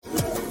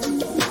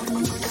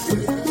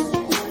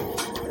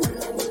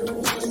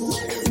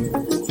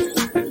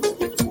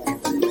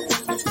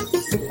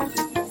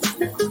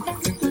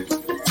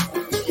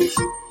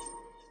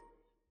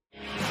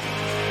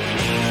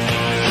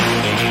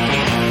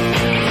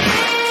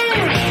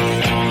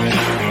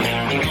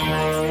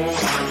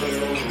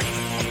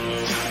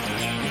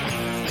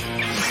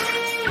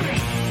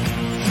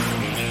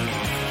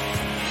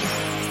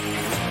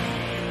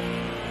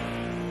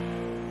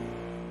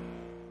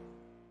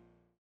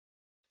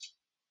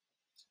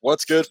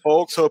What's good,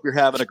 folks? Hope you're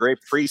having a great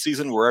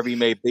preseason wherever you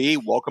may be.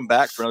 Welcome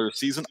back for another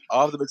season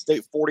of the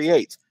Mid-State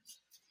 48,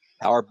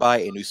 powered by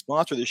a new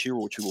sponsor this year,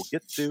 which we will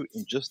get to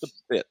in just a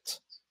bit.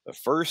 But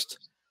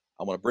first,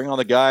 I'm going to bring on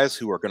the guys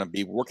who are going to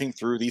be working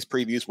through these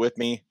previews with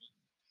me,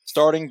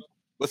 starting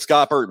with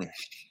Scott Burton.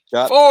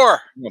 Scott?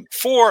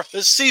 Four.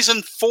 This is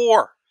season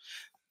 4.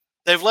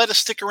 They've let us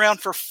stick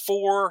around for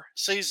 4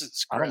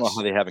 seasons, Chris. I don't know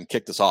how they haven't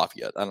kicked us off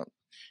yet. I don't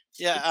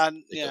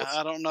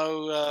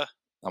know.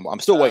 I'm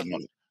still waiting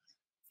on it.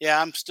 Yeah,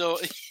 I'm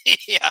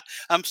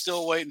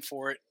still waiting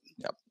for it.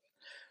 Yep.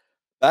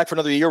 Back for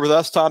another year with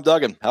us, Tom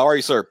Duggan. How are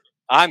you, sir?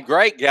 I'm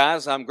great,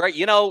 guys. I'm great.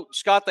 You know,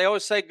 Scott, they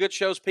always say good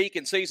shows peak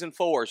in season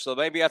 4, so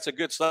maybe that's a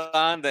good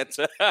sign that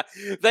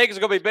things are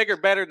going to be bigger,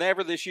 better than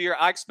ever this year.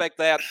 I expect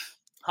that.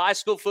 High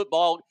school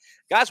football,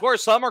 guys,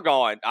 where's summer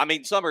going? I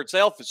mean, summer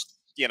itself is,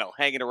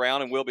 hanging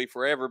around and will be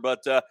forever.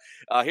 But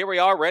here we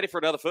are, ready for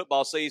another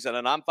football season,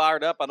 and I'm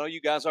fired up. I know you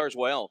guys are as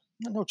well.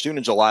 I know June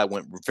and July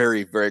went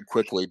very, very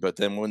quickly, but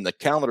then when the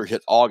calendar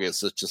hit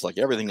August, it's just like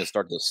everything has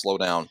started to slow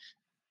down.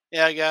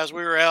 Yeah, guys,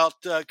 we were out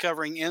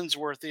covering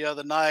Innsworth the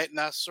other night, and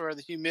I swear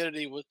the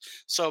humidity was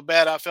so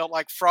bad I felt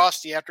like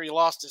Frosty after he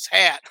lost his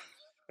hat.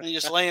 And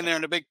just laying there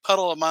in a big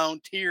puddle of my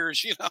own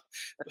tears,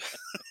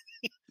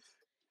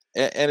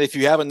 And if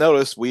you haven't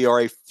noticed, we are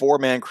a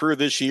 4-man crew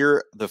this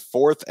year, the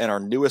 4th and our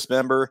newest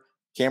member,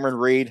 Cameron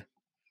Reed.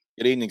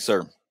 Good evening,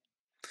 sir.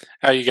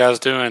 How you guys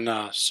doing?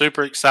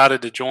 Super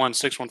excited to join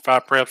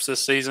 615 Preps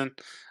this season.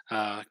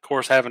 Of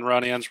course, having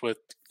run-ins with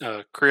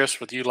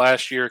Chris with you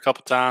last year a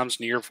couple times,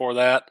 and the year before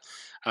that.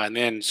 And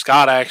then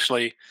Scott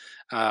actually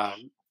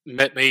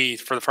met me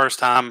for the first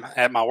time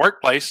at my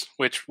workplace,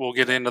 which we'll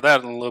get into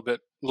that in a little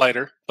bit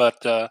later.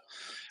 But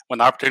when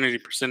the opportunity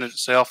presented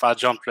itself, I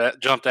jumped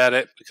at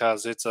it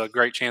because it's a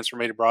great chance for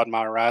me to broaden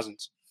my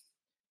horizons.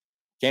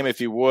 Cam, if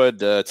you would,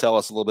 tell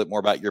us a little bit more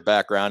about your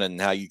background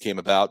and how you came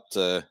about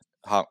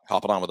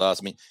hopping on with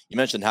us. I mean, you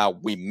mentioned how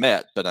we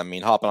met, but I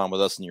mean, hopping on with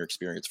us and your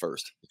experience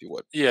first, if you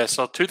would. Yeah,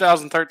 so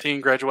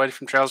 2013, graduated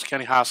from Charles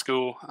County High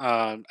School.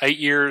 8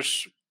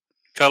 years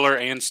color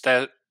and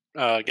stat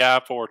guy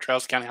for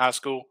Charles County High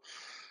School.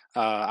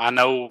 I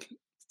know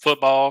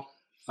football.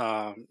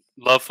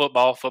 Love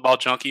football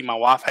junkie. My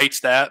wife hates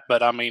that,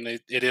 but I mean,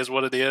 it is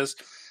what it is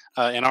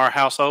in our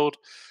household.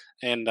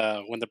 And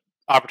when the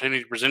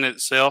opportunity presented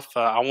itself,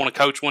 I want to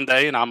coach one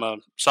day, and I'm a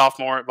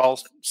sophomore at Ball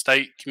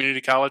State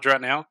Community College right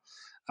now.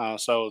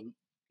 So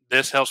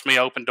this helps me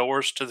open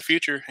doors to the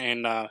future,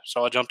 and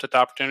so I jumped at the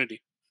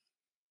opportunity.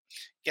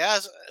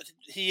 Guys,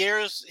 he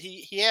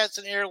has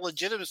an air of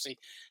legitimacy.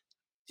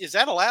 Is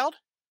that allowed?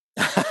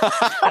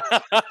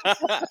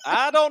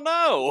 I don't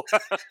know.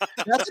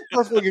 That's a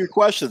perfectly good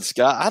question,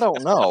 Scott. I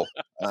don't know.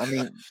 I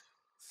mean,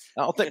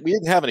 I don't think we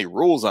didn't have any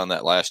rules on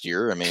that last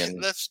year. I mean,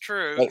 that's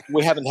true.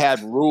 We haven't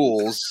had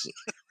rules.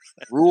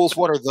 Rules?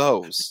 What are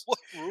those? What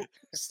rules?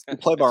 We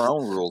play by our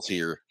own rules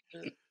here.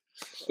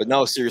 But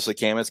no, seriously,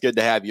 Cam, it's good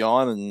to have you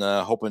on, and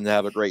hoping to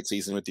have a great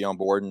season with you on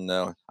board. And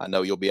I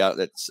know you'll be out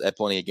at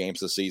plenty of games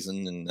this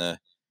season, and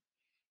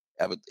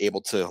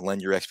able to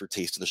lend your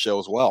expertise to the show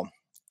as well.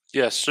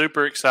 Yes,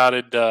 super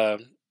excited.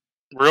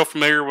 Real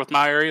familiar with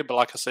my area, but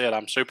like I said,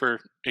 I'm super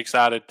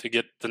excited to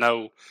get to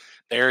know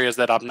the areas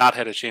that I've not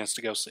had a chance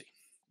to go see.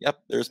 Yep,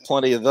 there's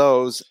plenty of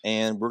those,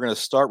 and we're going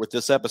to start with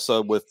this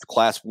episode with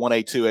Class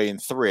 1A, 2A, and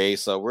 3A.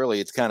 So really,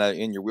 it's kind of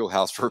in your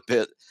wheelhouse for a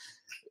bit,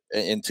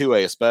 in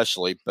 2A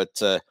especially. But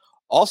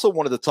also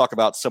wanted to talk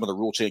about some of the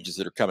rule changes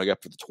that are coming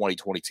up for the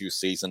 2022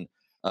 season.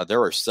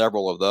 There are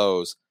several of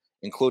those,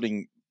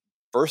 including,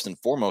 first and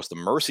foremost, the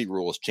mercy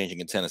rule is changing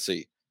in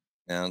Tennessee.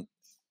 And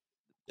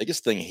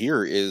biggest thing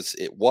here is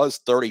it was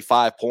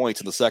 35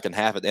 points in the second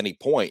half at any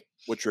point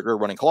would trigger a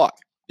running clock.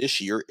 This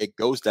year, it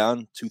goes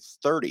down to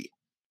 30.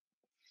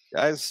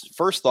 Guys,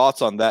 first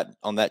thoughts on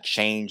that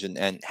change,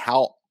 and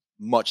how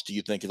much do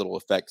you think it'll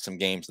affect some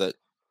games that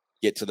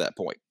get to that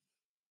point?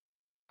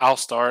 I'll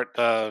start.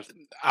 I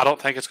don't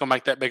think it's going to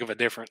make that big of a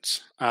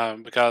difference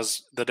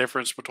because the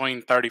difference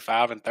between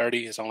 35 and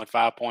 30 is only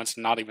 5 points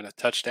and not even a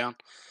touchdown.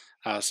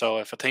 So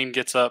if a team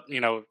gets up,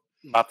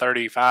 by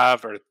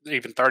 35 or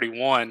even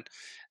 31,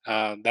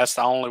 that's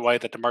the only way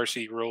that the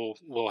mercy rule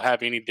will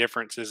have any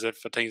difference is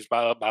if a team's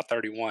up by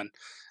 31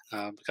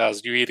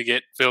 because you either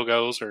get field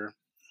goals or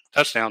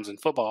touchdowns in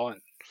football,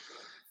 and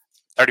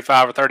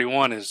 35 or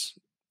 31 is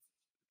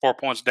 4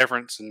 points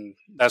difference, and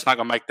that's not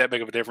going to make that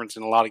big of a difference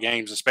in a lot of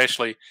games,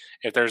 especially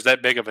if there's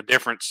that big of a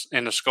difference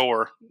in the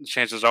score.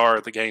 Chances are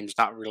the game's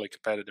not really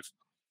competitive.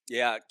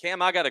 Yeah,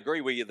 Cam, I got to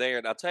agree with you there.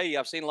 And I'll tell you,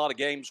 I've seen a lot of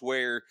games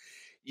where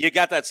you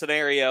got that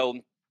scenario.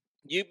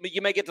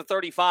 You may get to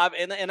 35,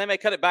 and they may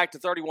cut it back to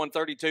 31,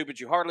 32,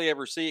 but you hardly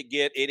ever see it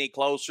get any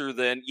closer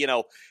than,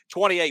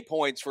 28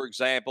 points, for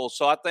example.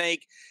 So I think,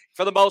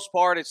 for the most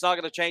part, it's not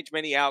going to change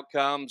many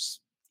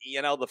outcomes.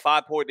 The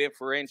 5-point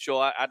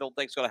differential, I don't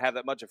think it's going to have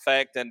that much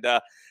effect. And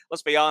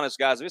let's be honest,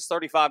 guys, if it's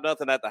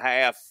 35-0 at the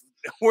half,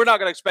 we're not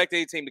going to expect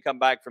any team to come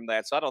back from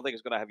that. So I don't think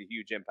it's going to have a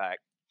huge impact.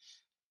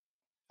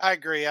 I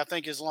agree. I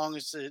think as long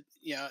as it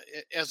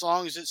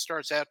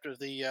starts after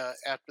the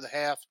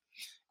half,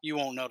 you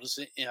won't notice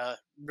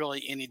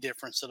really any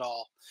difference at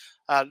all.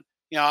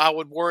 I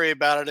would worry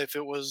about it if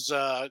it was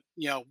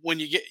when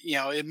you get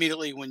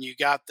immediately when you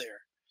got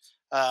there,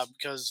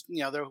 because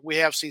we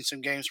have seen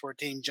some games where a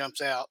team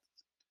jumps out,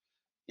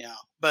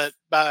 but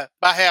by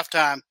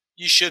halftime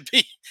you should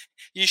be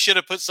you should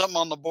have put something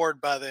on the board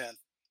by then.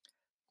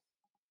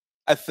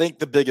 I think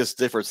the biggest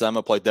difference, I'm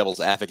going to play devil's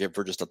advocate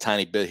for just a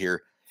tiny bit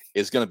here,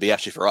 is going to be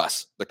actually for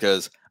us,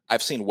 because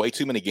I've seen way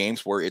too many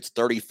games where it's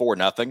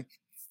 34-0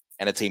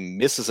 and a team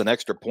misses an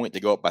extra point to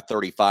go up by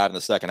 35 in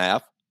the second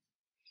half,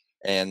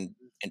 and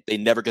they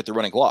never get the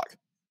running clock.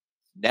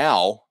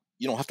 Now,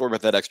 you don't have to worry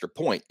about that extra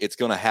point. It's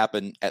going to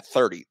happen at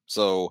 30.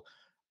 So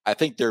I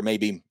think there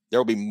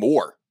will be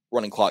more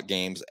running clock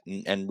games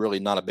and really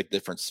not a big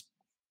difference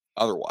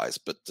otherwise.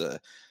 But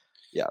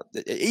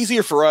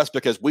easier for us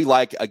because we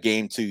like a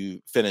game to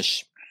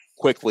finish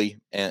quickly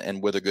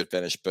and with a good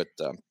finish. But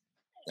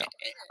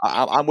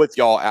I'm with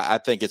y'all. I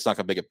think it's not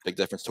going to make a big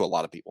difference to a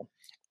lot of people.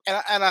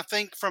 And I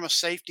think from a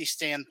safety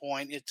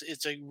standpoint,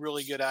 it's a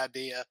really good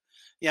idea.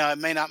 It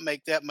may not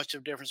make that much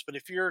of a difference, but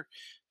if you're,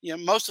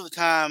 most of the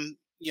time,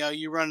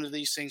 you run into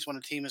these things when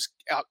a team is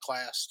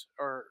outclassed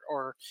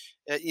or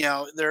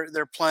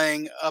they're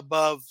playing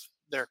above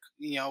their,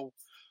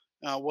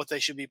 what they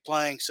should be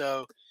playing.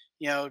 So,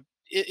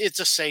 it's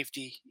a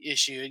safety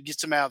issue. It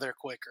gets them out of there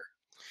quicker.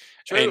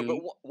 True, but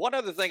one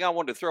other thing I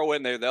wanted to throw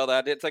in there, though, that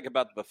I didn't think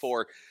about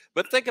before,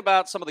 but think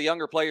about some of the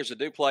younger players that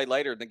do play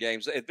later in the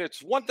games. If there's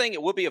one thing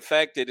that will be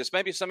affected, it's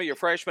maybe some of your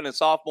freshmen and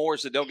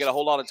sophomores that don't get a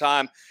whole lot of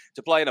time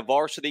to play in a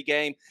varsity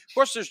game. Of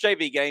course, there's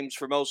JV games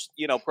for most,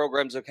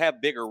 programs that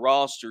have bigger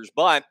rosters,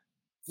 but,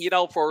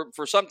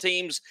 for some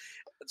teams,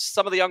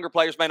 some of the younger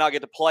players may not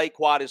get to play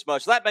quite as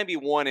much. That may be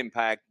one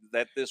impact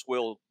that this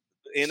will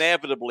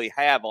inevitably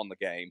have on the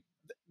game.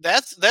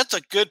 That's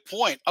a good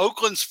point.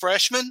 Oakland's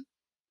freshmen,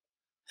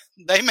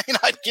 they may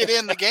not get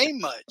in the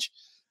game much.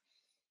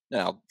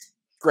 Now,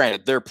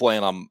 granted, they're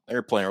playing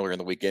earlier in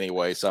the week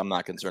anyway, so I'm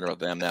not concerned about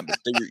them. But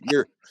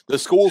the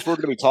schools we're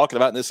going to be talking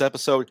about in this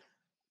episode,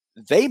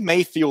 they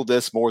may feel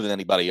this more than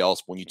anybody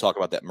else when you talk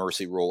about that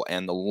mercy rule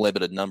and the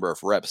limited number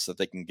of reps that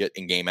they can get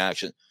in game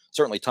action.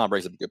 Certainly, Tom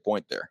brings up a good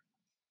point there.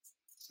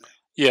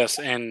 Yes,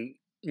 and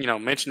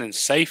mentioning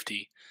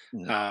safety,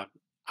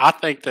 I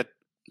think that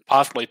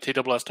possibly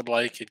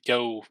TSSAA could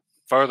go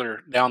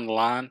further down the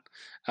line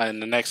in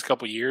the next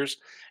couple of years.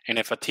 And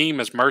if a team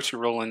is mercy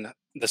ruling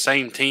the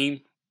same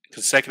team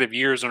consecutive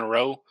years in a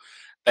row,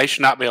 they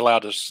should not be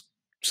allowed to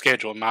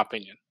schedule, in my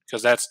opinion,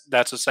 because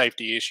that's a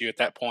safety issue at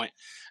that point.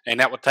 And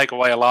that would take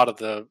away a lot of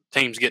the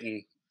teams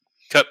getting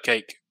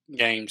cupcake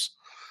games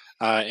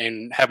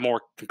and have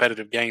more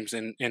competitive games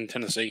in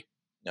Tennessee.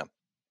 Yeah.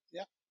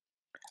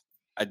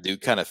 I do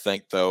kind of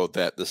think, though,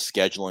 that the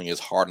scheduling is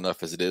hard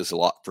enough as it is a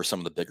lot for some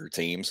of the bigger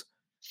teams.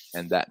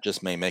 And that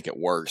just may make it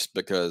worse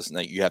because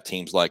now you have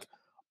teams like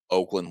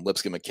Oakland,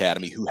 Lipscomb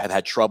Academy, who have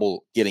had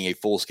trouble getting a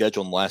full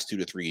schedule in the last 2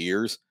 to 3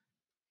 years.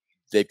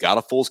 They've got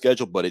a full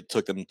schedule, but it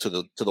took them to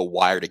the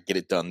wire to get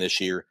it done this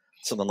year.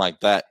 Something like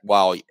that.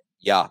 While,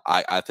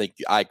 I think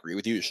I agree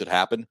with you, it should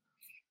happen,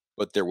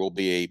 but there will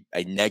be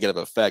a negative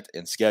effect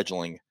in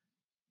scheduling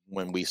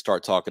when we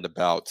start talking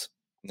about,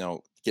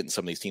 getting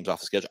some of these teams off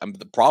the schedule. I mean,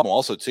 the problem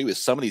also, too, is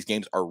some of these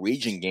games are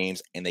region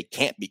games and they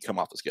can't come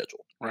off the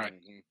schedule. Right.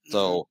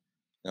 So,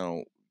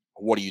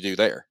 what do you do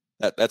there?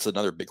 That's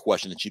another big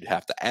question that you'd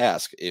have to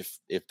ask if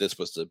this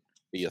was to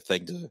be a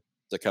thing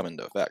to come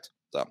into effect.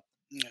 So,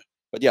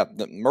 But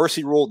the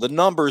mercy rule, the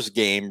numbers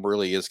game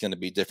really is going to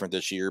be different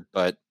this year.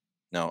 But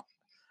no,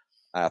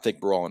 I think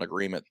we're all in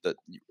agreement that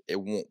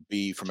it won't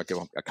be, from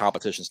a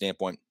competition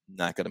standpoint,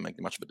 not going to make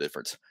much of a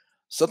difference.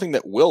 Something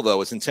that will,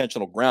 though, is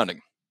intentional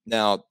grounding.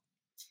 Now,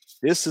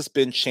 this has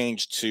been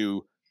changed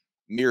to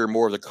mirror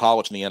more of the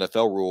college and the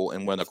NFL rule,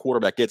 and when a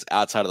quarterback gets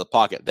outside of the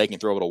pocket, they can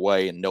throw it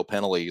away and no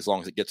penalty as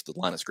long as it gets to the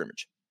line of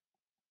scrimmage.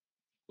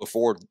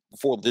 Before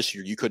this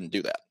year, you couldn't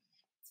do that.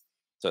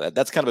 So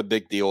that's kind of a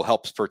big deal.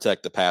 Helps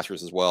protect the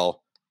passers as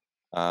well.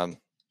 It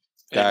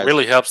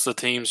really helps the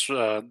teams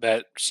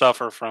that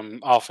suffer from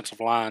offensive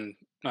line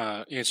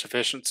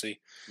insufficiency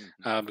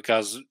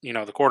because,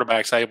 the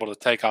quarterback's able to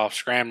take off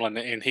scrambling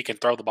and he can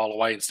throw the ball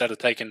away instead of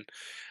taking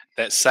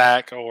that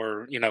sack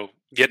or,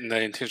 getting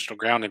the intentional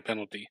grounding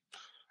penalty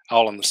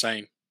all in the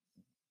same.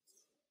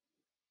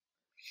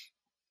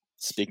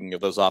 Speaking of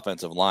those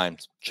offensive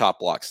lines, chop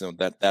blocks,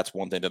 that's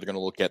one thing that they're going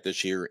to look at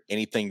this year.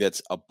 Anything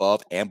that's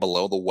above and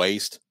below the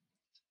waist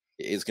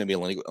is going to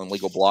be an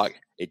illegal block.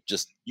 It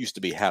just used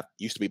to be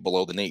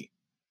below the knee,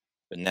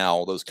 but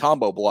now those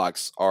combo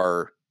blocks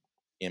are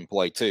in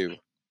play too.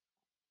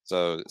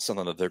 So it's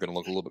something that they're going to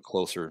look a little bit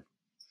closer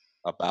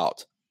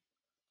about.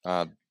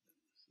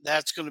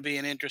 That's going to be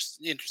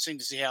interesting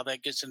to see how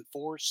that gets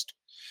enforced.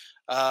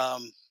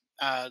 As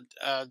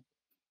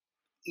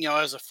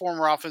a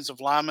former offensive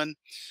lineman,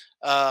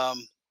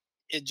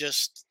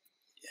 it's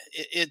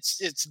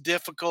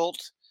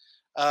difficult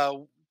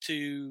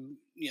to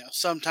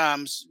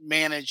sometimes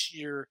manage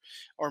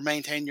or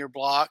maintain your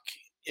block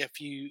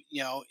if you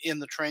in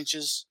the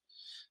trenches.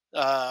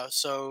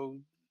 So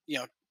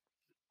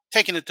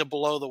taking it to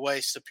below the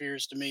waist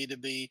appears to me to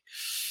be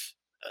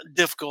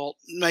difficult,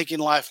 making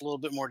life a little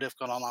bit more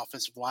difficult on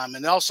offensive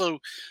linemen. Also,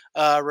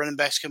 running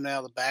backs coming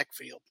out of the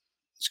backfield.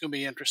 It's going to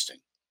be interesting.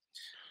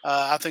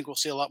 I think we'll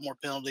see a lot more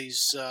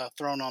penalties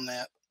thrown on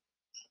that.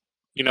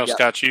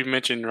 Scott, you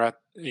mentioned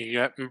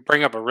you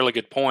bring up a really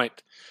good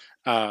point.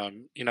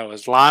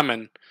 As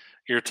linemen,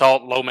 you're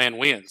taught low man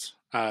wins.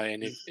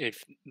 And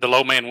if the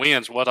low man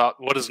wins, what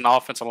is an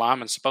offensive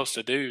lineman supposed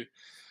to do?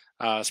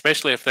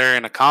 Especially if they're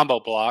in a combo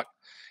block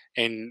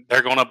and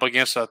they're going up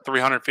against a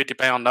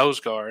 350-pound nose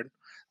guard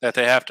that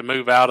they have to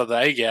move out of the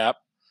A gap,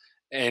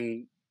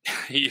 and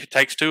it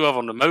takes two of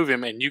them to move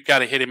him, and you've got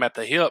to hit him at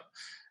the hip.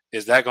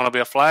 Is that going to be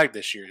a flag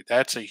this year?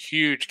 That's a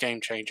huge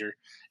game changer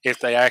if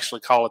they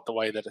actually call it the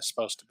way that it's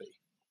supposed to be.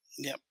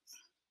 Yep.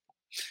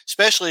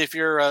 Especially if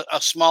you're a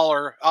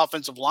smaller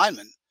offensive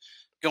lineman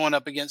going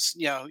up against,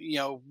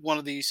 one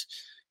of these,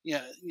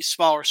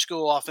 smaller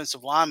school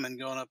offensive linemen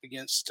going up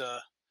against, a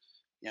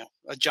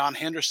John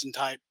Henderson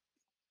type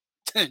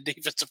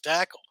defensive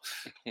tackle.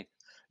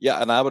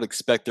 Yeah, and I would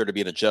expect there to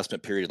be an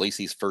adjustment period, at least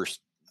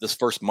this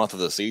first month of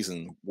the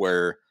season,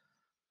 where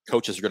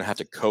coaches are going to have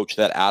to coach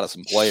that out of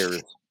some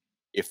players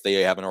if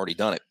they haven't already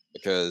done it,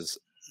 because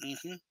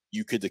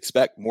you could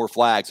expect more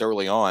flags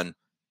early on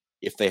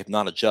if they have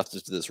not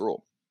adjusted to this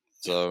rule.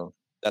 So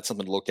that's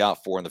something to look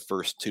out for in the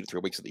first 2 to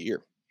 3 weeks of the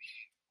year.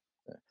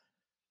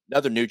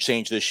 Another new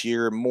change this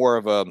year, more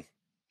of a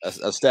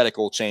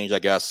aesthetical change, I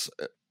guess.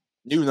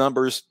 New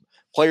numbers.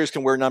 Players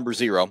can wear number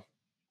 0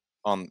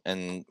 on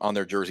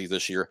their jerseys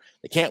this year.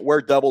 They can't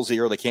wear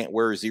 00. They can't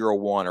wear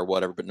 01 or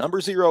whatever, but number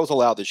 0 is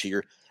allowed this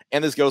year.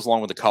 And this goes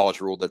along with the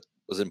college rule that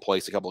was in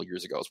place a couple of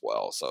years ago as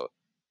well. So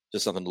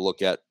just something to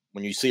look at.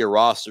 When you see a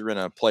roster and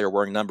a player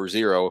wearing number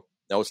 0,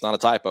 no, it's not a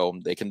typo.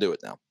 They can do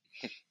it now.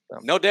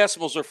 No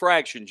decimals or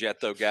fractions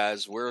yet, though,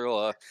 guys.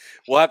 We'll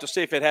have to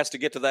see if it has to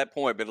get to that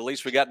point, but at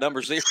least we got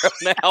number 0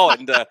 now,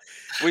 and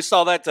we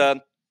saw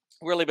that.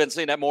 Really been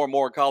seeing that more and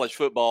more in college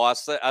football. I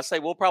say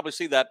we'll probably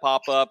see that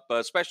pop up,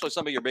 especially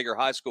some of your bigger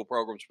high school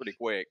programs, pretty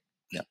quick.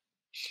 Yeah.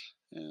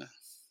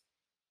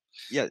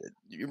 It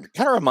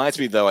kind of reminds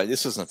me, though.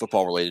 This isn't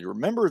football related.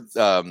 Remember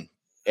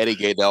Eddie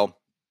Gaedel,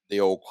 the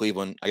old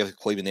Cleveland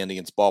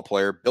Indians ball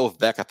player? Bill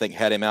Veeck, I think,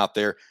 had him out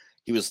there.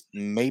 He was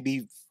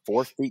maybe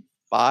 4'5"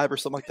 or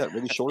something like that,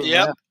 maybe shorter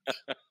than that.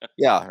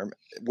 Yeah,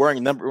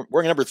 wearing number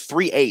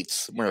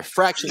 3/8, wearing a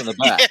fraction in the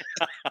back.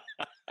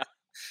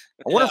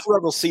 I wonder if we'll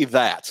ever see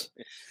that.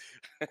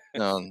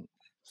 Go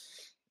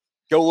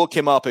look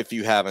him up if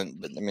you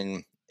haven't. But I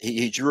mean,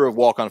 he drew a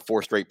walk on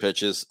 4 straight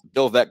pitches.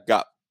 Bill Veeck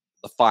got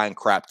the fine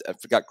crapped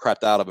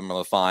out of him on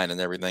the fine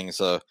and everything.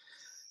 So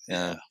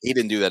he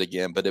didn't do that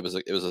again. But it was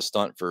a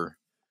stunt for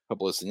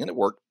publicity, and it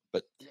worked.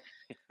 But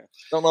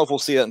don't know if we'll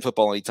see that in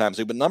football anytime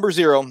soon. But number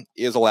 0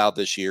 is allowed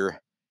this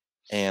year,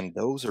 and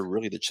those are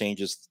really the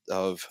changes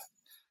of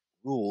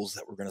rules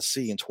that we're going to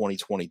see in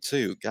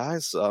 2022,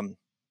 guys.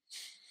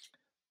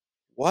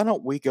 Why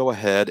don't we go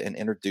ahead and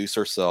introduce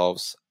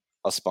ourselves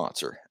a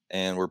sponsor?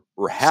 And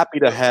we're happy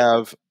to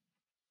have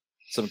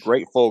some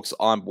great folks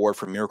on board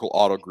from Miracle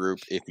Auto Group.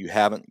 If you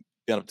haven't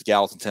been up to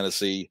Gallatin,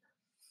 Tennessee,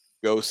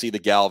 go see the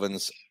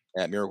Galvins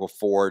at Miracle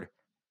Ford,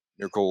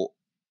 Miracle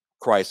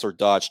Chrysler,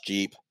 Dodge,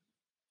 Jeep,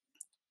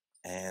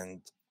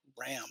 and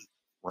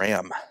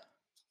Ram.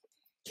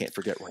 Can't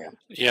forget Ram.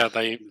 Yeah,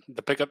 the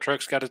pickup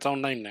truck's got its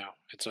own name now.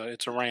 It's a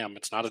Ram.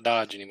 It's not a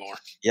Dodge anymore.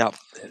 Yeah.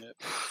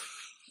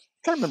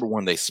 I can't remember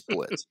when they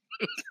split.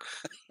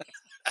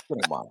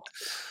 Been a while.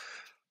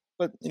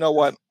 But you know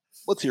what?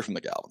 Let's hear from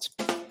the Galvins.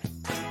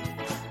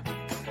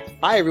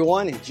 Hi,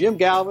 everyone. It's Jim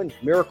Galvin,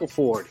 Miracle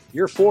Ford,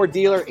 your Ford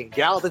dealer in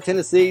Gallatin,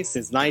 Tennessee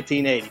since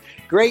 1980.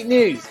 Great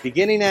news.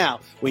 Beginning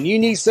now. When you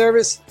need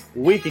service,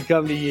 we can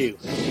come to you.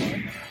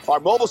 Our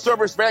mobile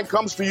service van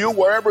comes to you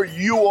wherever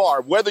you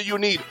are, whether you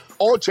need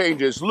oil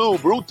changes,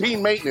 lube,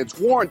 routine maintenance,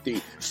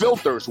 warranty,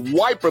 filters,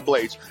 wiper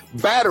blades,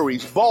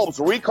 batteries,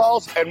 bulbs,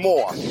 recalls, and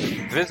more.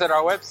 Visit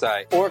our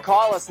website or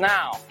call us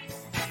now.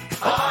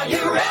 Are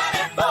you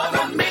ready for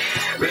the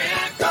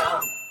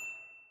miracle?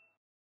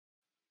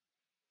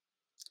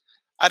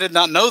 I did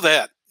not know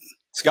that.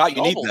 Scott,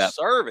 you need that.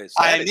 Service.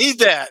 I need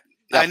that.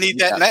 I need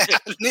that now.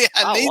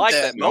 I like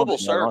that. mobile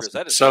service.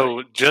 That is so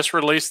great. Just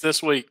released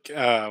this week.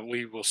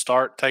 We will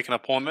start taking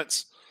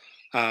appointments.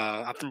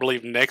 I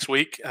believe next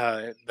week.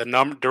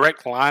 The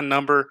direct line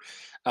number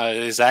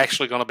is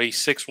actually going to be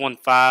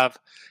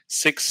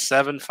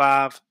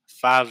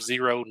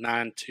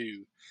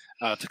 615-675-5092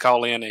 to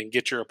call in and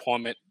get your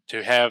appointment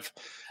to have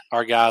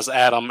our guys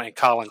Adam and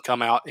Colin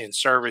come out and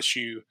service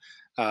you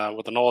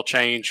with an oil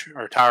change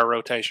or tire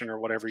rotation or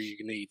whatever you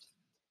need.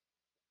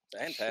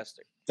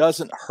 Fantastic.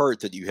 Doesn't hurt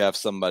that you have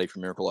somebody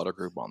from Miracle Auto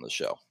Group on the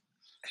show.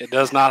 It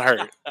does not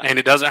hurt. And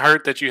it doesn't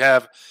hurt that you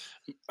have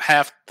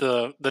half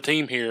the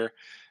team here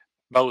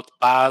both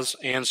buys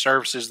and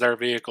services their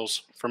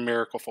vehicles from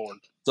Miracle Ford.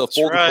 So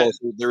full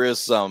disclosure, there is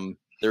some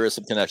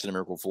connection to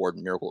Miracle Ford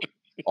and Miracle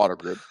Auto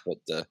Group, but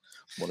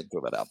want to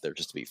throw that out there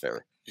just to be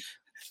fair.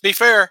 Be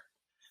fair.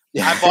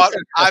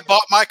 I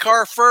bought my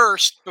car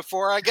first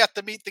before I got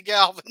to meet the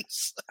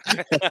Galvins.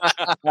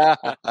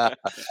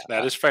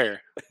 That is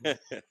fair.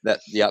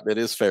 It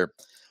is fair.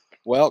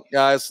 Well,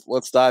 guys,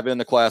 let's dive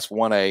into Class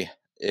 1A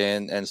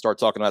and start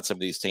talking about some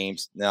of these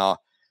teams. Now,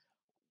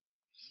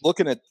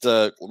 looking at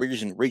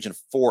Region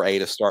 4A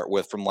to start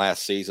with from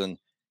last season,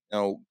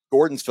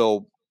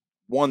 Gordonsville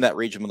won that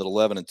region with an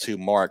 11-2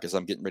 mark. As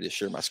I'm getting ready to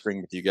share my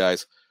screen with you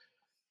guys,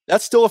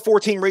 that's still a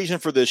 14 region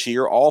for this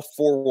year. All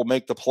 4 will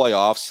make the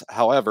playoffs.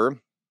 However,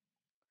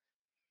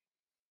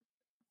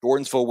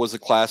 Gordonsville was the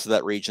class of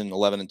that region,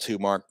 11-2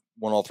 mark,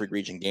 won all 3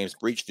 region games,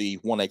 reached the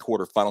 1A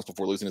quarterfinals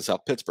before losing to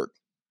South Pittsburgh.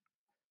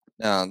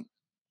 Now,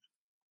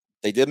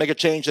 they did make a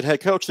change at head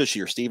coach this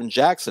year. Steven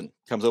Jackson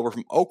comes over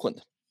from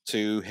Oakland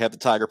to head the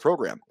Tiger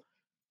program.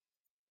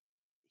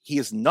 He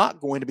is not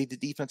going to be the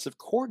defensive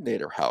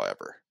coordinator,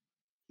 however.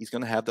 He's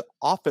going to have the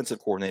offensive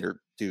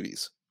coordinator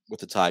duties with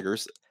the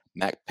Tigers.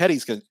 Mac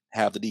Petty's going to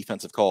have the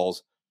defensive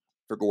calls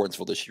for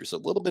Gordonsville this year. So a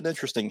little bit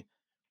interesting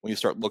when you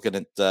start looking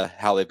at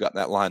how they've gotten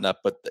that lined up.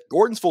 But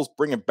Gordonsville's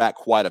bringing back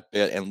quite a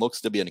bit and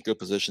looks to be in a good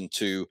position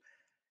to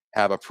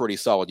have a pretty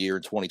solid year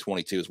in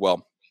 2022 as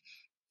well.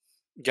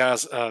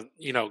 Guys,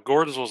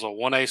 Gordonsville's a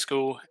 1A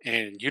school,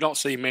 and you don't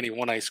see many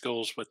 1A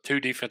schools with 2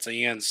 defensive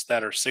ends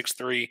that are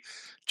 6'3",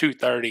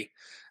 230,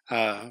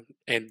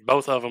 and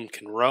both of them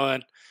can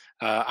run.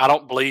 I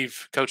don't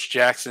believe Coach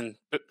Jackson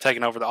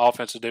taking over the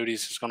offensive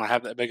duties is going to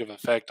have that big of an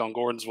effect on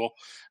Gordonsville.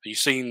 You've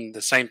seen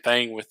the same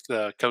thing with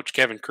Coach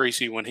Kevin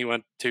Creasy when he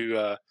went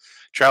to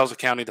Trousdale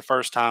County the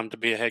first time to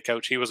be a head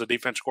coach. He was a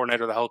defense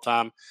coordinator the whole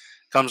time,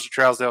 comes to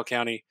Trousdale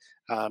County,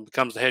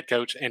 becomes the head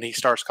coach, and he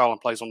starts calling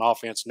plays on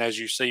offense. And as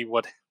you see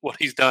what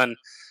he's done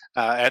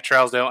at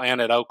Trousdale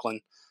and at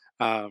Oakland,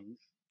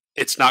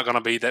 it's not going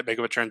to be that big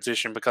of a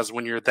transition because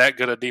when you're that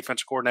good a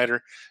defense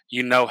coordinator,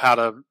 you know how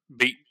to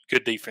beat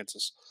good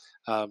defenses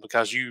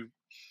because you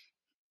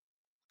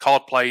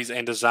called plays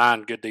and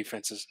designed good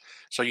defenses.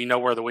 So you know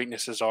where the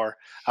weaknesses are.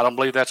 I don't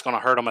believe that's going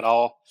to hurt them at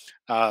all.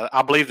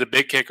 I believe the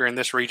big kicker in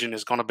this region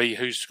is going to be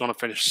who's going to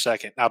finish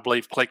second. I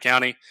believe Clay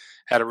County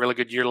had a really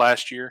good year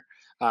last year.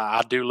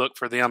 I do look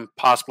for them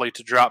possibly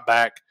to drop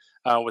back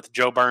with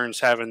Joe Burns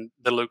having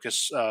the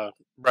Lucas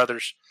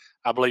brothers.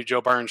 I believe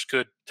Joe Burns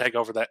could take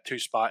over that 2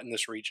 spot in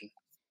this region.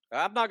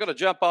 I'm not going to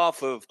jump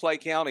off of Clay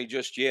County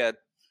just yet.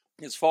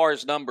 As far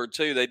as number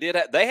 2,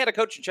 they had a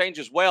coaching change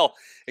as well.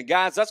 And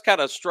guys, that's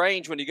kind of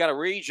strange when you got a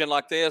region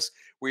like this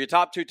where your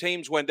top 2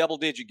 teams win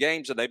double-digit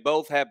games and they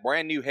both have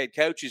brand new head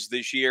coaches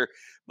this year.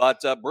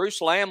 But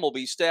Bruce Lamb will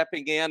be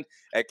stepping in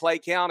at Clay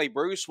County.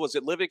 Bruce was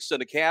at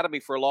Livingston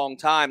Academy for a long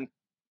time.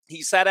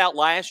 He sat out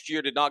last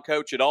year, did not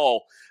coach at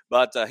all,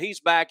 but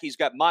he's back. He's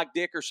got Mike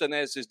Dickerson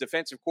as his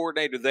defensive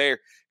coordinator there.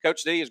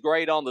 Coach D is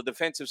great on the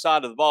defensive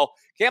side of the ball.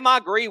 Cam, I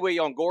agree with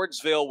you on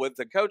Gordonsville with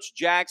the Coach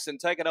Jackson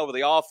taking over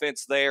the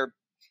offense there.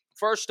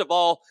 First of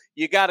all,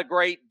 you got a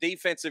great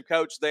defensive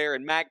coach there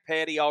and Mac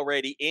Petty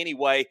already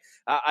anyway.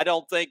 I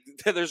don't think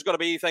there's going to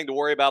be anything to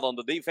worry about on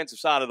the defensive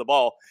side of the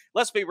ball.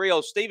 Let's be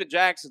real. Steven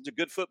Jackson's a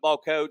good football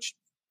coach.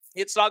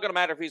 It's not going to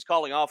matter if he's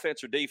calling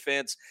offense or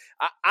defense.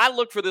 I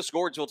look for this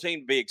Gordonsville team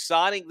to be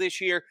exciting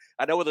this year.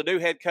 I know with a new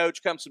head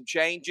coach comes some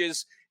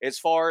changes as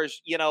far as,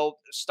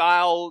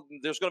 style.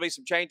 There's going to be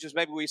some changes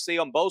maybe we see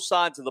on both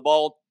sides of the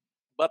ball.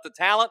 But the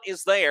talent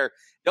is there.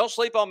 Don't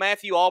sleep on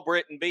Matthew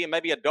Albritton being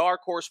maybe a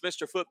dark horse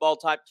Mr. Football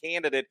type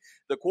candidate,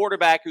 the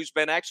quarterback who's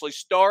been actually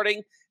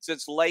starting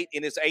since late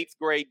in his 8th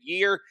grade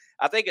year.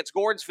 I think it's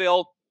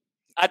Gordonsville.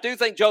 I do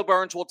think Joe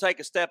Burns will take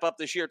a step up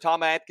this year.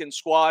 Tom Atkins'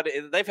 squad,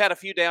 they've had a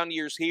few down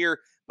years here,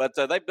 but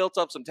they've built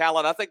up some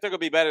talent. I think they're going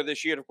to be better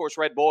this year. And, of course,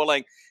 Red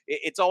Boiling,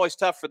 it's always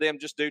tough for them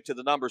just due to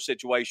the number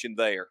situation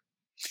there.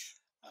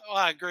 Well,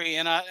 I agree,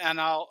 and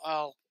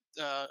I'll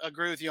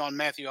agree with you on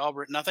Matthew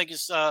Albritton. I think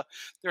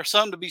there's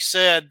something to be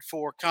said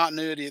for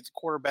continuity at the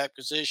quarterback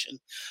position,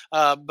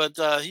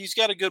 but he's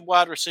got a good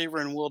wide receiver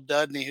in Will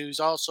Dudney, who's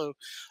also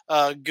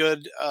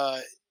good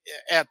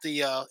at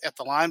the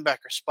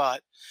linebacker spot.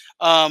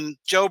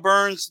 Joe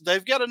Burns,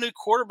 they've got a new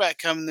quarterback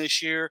coming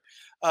this year.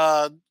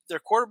 Their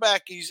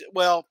quarterback,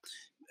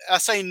 I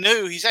say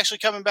new. He's actually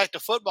coming back to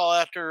football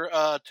after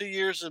 2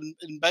 years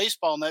in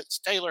baseball, and that's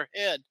Taylor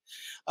Head.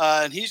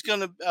 And he's going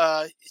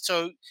to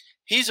so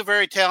he's a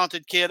very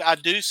talented kid. I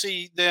do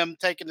see them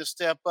taking a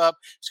step up.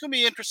 It's going to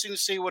be interesting to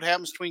see what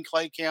happens between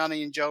Clay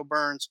County and Joe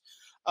Burns.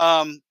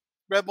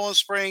 Red Bowling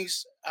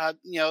Springs,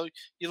 you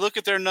look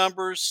at their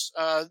numbers,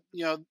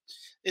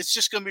 it's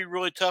just going to be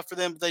really tough for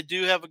them. But they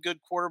do have a good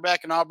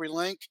quarterback in Aubrey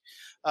Link.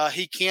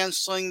 He can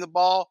sling the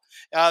ball.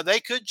 They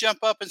could jump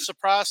up and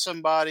surprise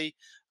somebody.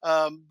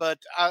 But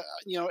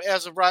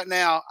as of right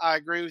now, I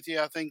agree with you.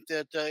 I think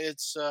that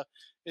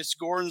it's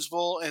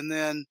Gordonsville and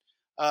then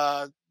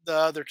the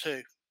other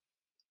 2.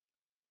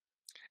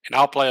 And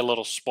I'll play a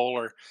little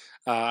spoiler.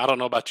 I don't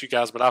know about you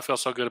guys, but I feel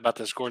so good about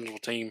this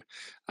Gordonsville team.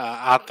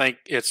 I think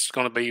it's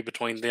going to be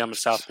between them and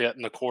South Pitt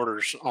in the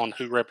quarters on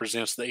who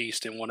represents the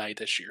East in 1A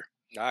this year.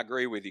 I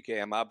agree with you,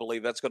 Cam. I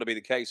believe that's going to be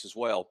the case as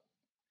well.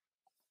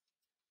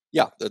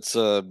 Yeah, that's.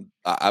 I'm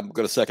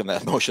going to second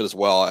that motion as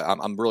well.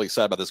 I'm really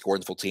excited about this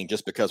Gordonsville team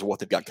just because of what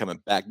they've got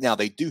coming back. Now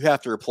they do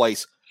have to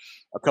replace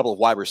a couple of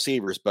wide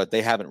receivers, but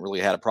they haven't really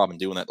had a problem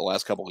doing that the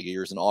last couple of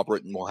years. And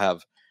Albritton will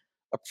have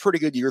a pretty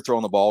good year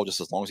throwing the ball just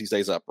as long as he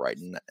stays upright,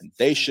 and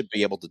they should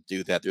be able to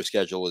do that. Their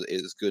schedule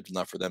is good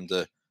enough for them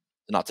to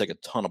not take a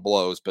ton of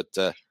blows. But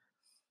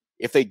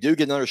if they do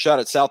get another shot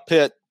at South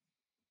Pitt,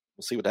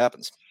 we'll see what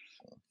happens.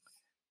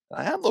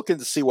 I am looking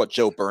to see what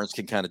Joe Burns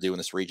can kind of do in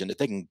this region. If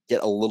they can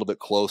get a little bit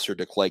closer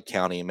to Clay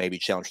County and maybe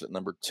challenge that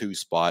number 2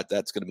 spot,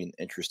 that's going to be an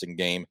interesting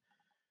game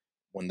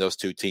when those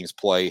two teams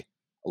play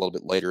a little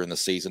bit later in the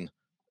season.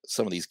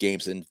 Some of these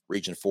games in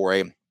Region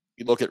 4A.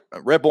 You look at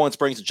Red Bull and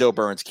Springs and Joe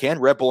Burns. Can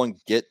Red Bull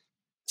get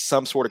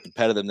some sort of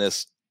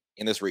competitiveness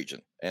in this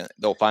region? And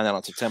they'll find out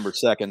on September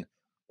 2nd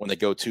when they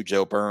go to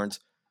Joe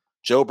Burns.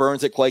 Joe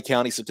Burns at Clay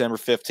County, September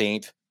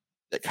 15th.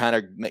 That kind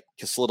of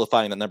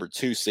solidifying the number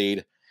 2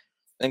 seed.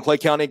 Then Clay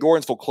County and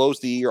Gordonsville close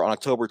the year on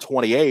October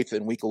 28th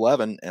in Week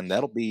 11, and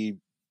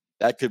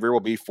that could very well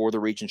be for the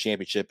region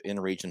championship in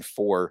Region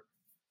 4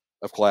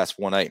 of Class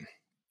 1A.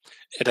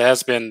 It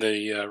has been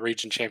the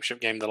region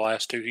championship game the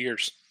last 2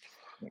 years.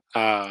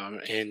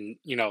 And,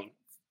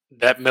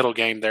 that middle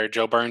game there,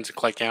 Joe Burns and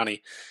Clay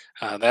County,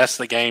 that's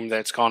the game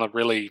that's going to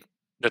really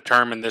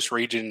determine this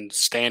region's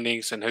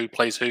standings and who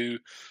plays who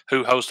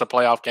hosts a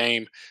playoff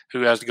game,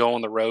 who has to go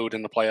on the road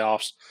in the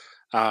playoffs.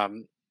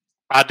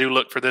 I do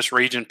look for this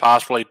region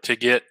possibly to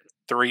get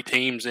 3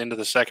 teams into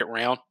the second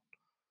round,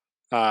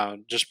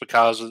 just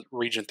because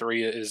Region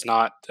 3 is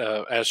not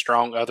as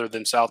strong other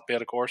than South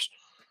Pitt, of course.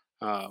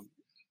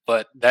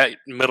 But that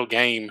middle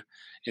game,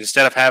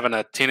 instead of having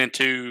a 10-2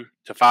 to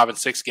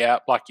 5-6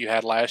 gap like you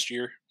had last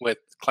year with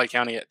Clay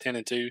County at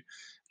 10-2,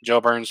 Joe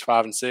Burns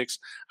 5-6,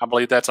 I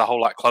believe that's a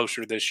whole lot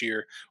closer this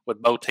year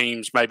with both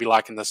teams maybe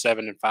like in the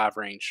 7-5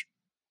 range.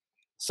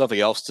 Something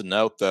else to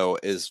note, though,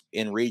 is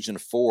in Region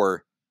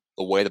 4,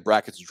 the way the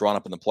brackets are drawn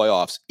up in the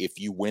playoffs, if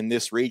you win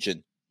this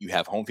region, you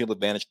have home field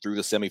advantage through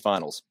the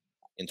semifinals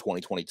in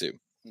 2022.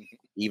 Mm-hmm.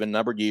 Even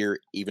numbered year,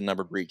 even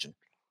numbered region.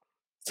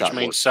 Which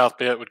means South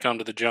Pitt would come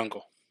to the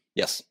jungle.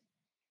 Yes.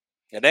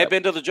 And they've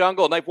been to the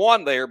jungle and they've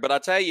won there, but I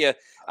tell you,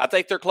 I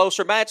think they're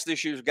closer match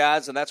this year,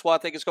 guys, and that's why I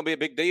think it's going to be a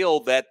big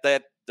deal that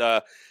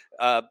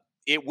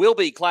it will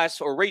be Class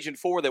or Region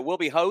 4 that will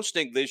be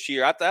hosting this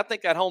year. I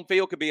think that home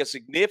field could be a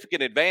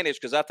significant advantage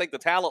because I think the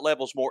talent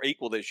level is more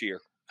equal this year.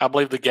 I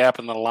believe the gap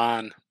in the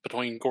line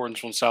between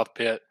Gordonsville and South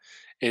Pitt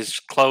is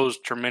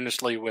closed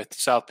tremendously with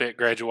South Pitt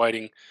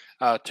graduating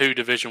 2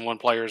 Division I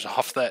players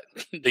off that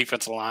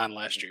defensive line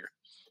last year.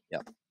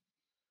 Yep.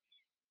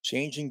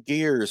 Changing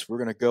gears, we're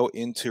going to go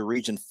into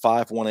Region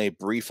 5-1A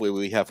briefly.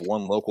 We have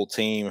one local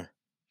team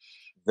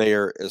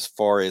there as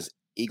far as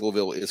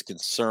Eagleville is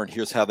concerned.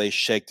 Here's how they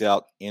shaked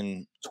out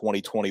in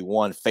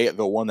 2021.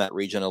 Fayetteville won that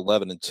region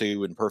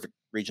 11-2 in perfect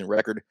region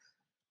record.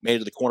 Made it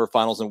to the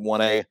quarterfinals in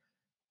 1A.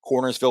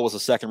 Cornersville was a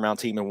second-round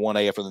team in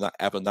 1A after the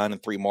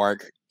 9-3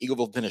 mark.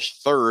 Eagleville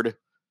finished 3rd,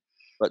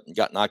 but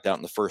got knocked out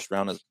in the first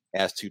round,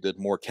 as to did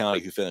Moore County,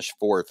 who finished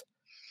 4th.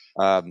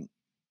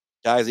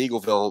 Guys,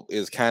 Eagleville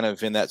is kind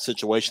of in that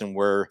situation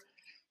where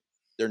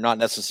they're not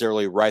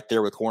necessarily right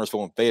there with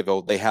Cornersville and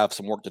Fayetteville. They have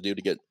some work to do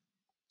to get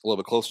a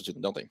little bit closer to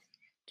them, don't they?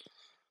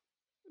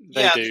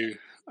 They do.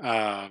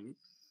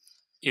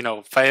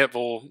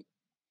 Fayetteville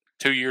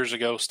 2 years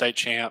ago, state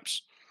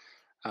champs.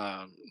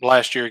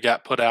 Last year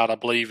got put out, I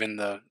believe, in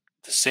the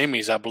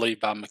semis, I believe,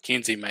 by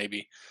McKenzie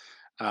maybe.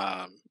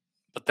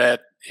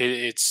 But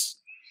it's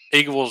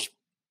Eagleville's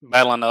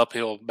battling an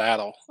uphill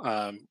battle.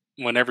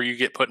 Whenever you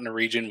get put in a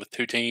region with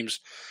 2 teams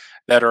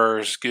that are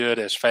as good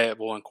as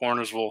Fayetteville and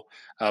Cornersville,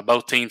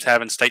 both teams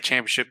having state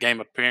championship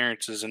game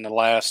appearances in the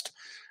last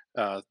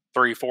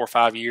 3, 4,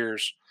 5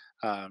 years,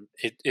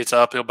 it's an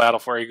uphill battle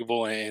for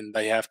Eagleville, and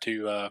they have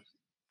to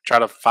try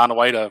to find a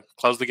way to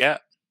close the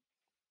gap.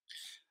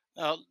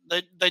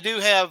 They do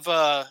have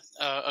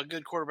a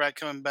good quarterback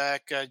coming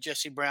back,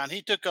 Jesse Brown.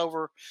 He took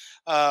over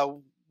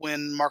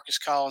when Marcus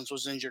Collins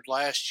was injured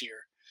last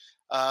year.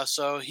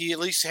 So he at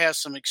least has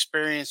some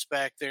experience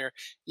back there.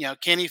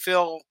 Can he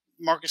fill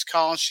Marcus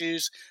Collins'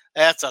 shoes?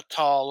 That's a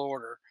tall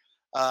order.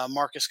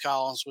 Marcus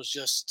Collins was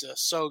just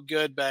so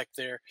good back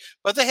there.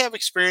 But they have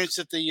experience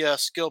at the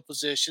skill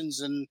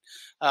positions, and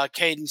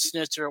Caden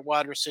Snitzer at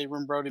wide receiver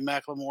and Brody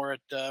McLemore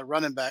at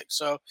running back.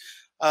 So,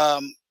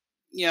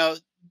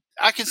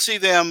 I can see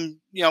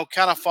them,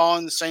 kind of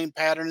following the same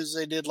pattern as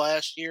they did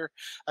last year.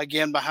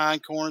 Again,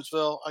 behind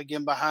Cornersville,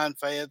 again, behind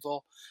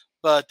Fayetteville.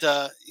 But,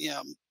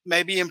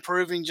 maybe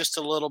improving just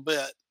a little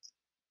bit.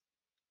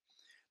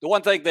 The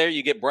one thing there,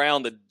 you get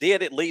Brown that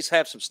did at least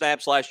have some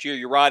snaps last year.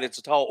 You're right, it's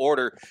a tall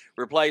order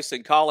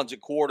replacing Collins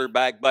at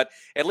quarterback, but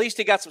at least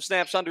he got some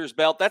snaps under his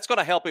belt. That's going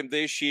to help him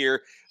this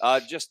year,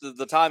 just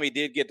the time he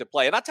did get to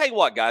play. And I tell you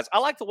what, guys, I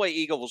like the way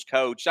Eagles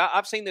coach.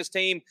 I've seen this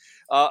team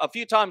a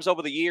few times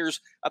over the years.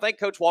 I think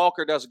Coach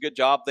Walker does a good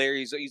job there.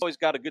 He's always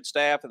got a good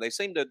staff, and they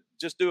seem to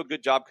just do a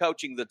good job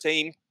coaching the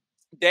team.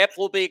 Depth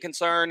will be a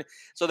concern.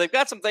 So they've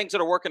got some things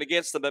that are working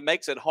against them that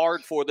makes it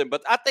hard for them.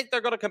 But I think they're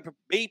going to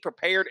be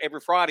prepared every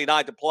Friday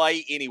night to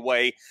play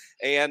anyway.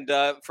 And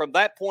from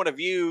that point of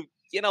view,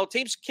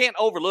 teams can't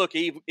overlook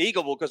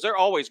Eagleville because they're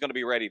always going to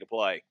be ready to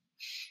play.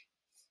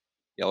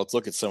 Yeah, let's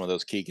look at some of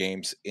those key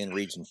games in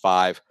Region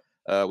 5.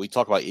 We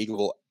talk about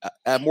Eagleville.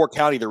 At Moore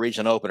County, the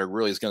region opener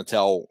really is going to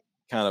tell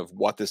kind of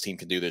what this team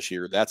can do this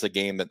year. That's a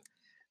game that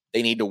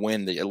they need to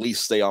win to at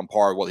least stay on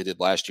par with what they did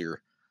last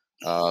year.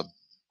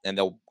 And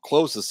they'll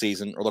close the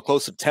season, or they'll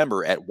close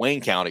September at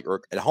Wayne County,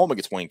 or at home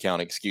against Wayne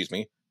County, excuse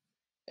me.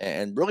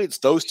 And really, it's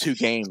those two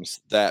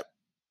games that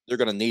they're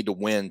going to need to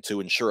win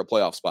to ensure a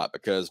playoff spot,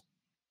 because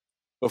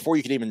before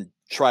you can even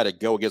try to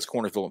go against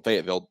Cornersville and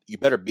Fayetteville, you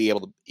better be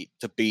able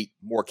to beat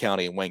Moore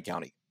County and Wayne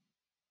County.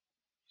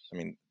 I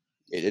mean,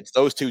 it's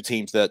those two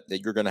teams that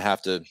you're going to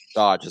have to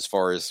dodge as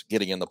far as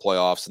getting in the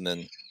playoffs, and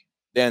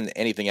then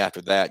anything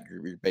after that,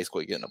 you're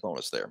basically getting a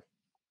bonus there.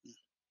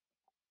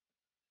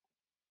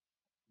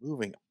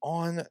 Moving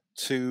on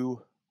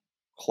to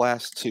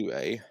Class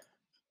 2A.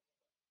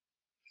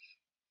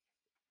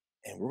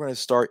 And we're going to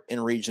start in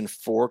Region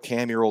 4,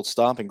 Cam, your old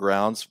stomping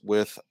grounds,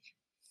 with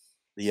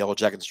the Yellow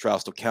Jackets of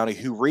Trousdale County,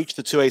 who reached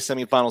the 2A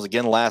semifinals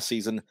again last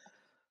season.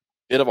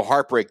 Bit of a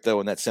heartbreak, though,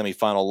 in that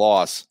semifinal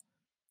loss.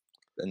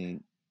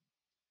 And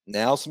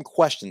now some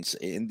questions.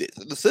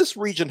 This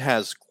region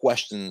has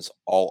questions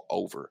all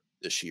over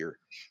this year.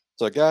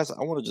 So, guys,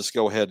 I want to just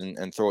go ahead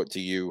and throw it to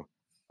you.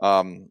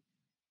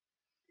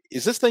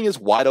 Is this thing as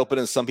wide open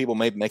as some people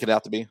may make it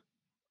out to be?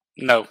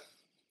 No.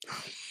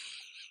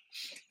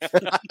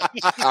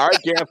 All right,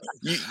 Cam.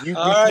 You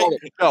All right.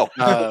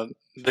 Go.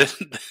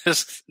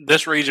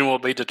 This region will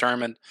be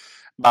determined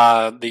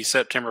by the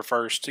September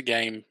 1st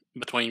game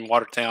between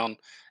Watertown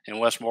and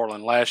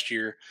Westmoreland. Last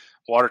year,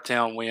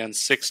 Watertown wins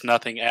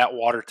 6-0 at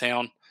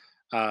Watertown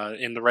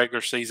in the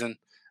regular season.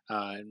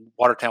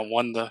 Watertown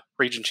won the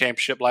region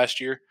championship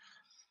last year.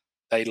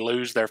 They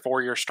lose their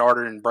 4-year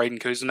starter in Braden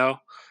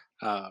Cousineau.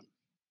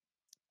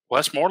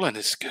 Westmoreland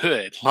is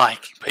good.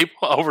 Like,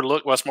 people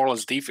overlook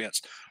Westmoreland's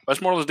defense.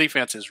 Westmoreland's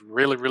defense is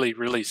really, really,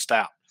 really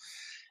stout.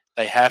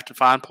 They have to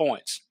find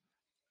points.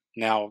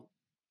 Now,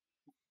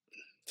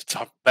 it's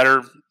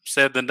better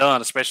said than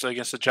done, especially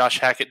against the Josh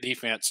Hackett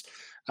defense.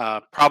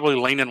 Probably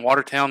leaning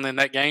Watertown in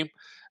that game,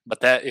 but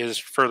that is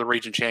for the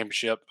region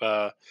championship.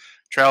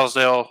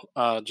 Trousdale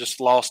just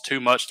lost too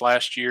much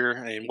last year,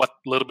 and what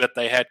little bit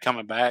they had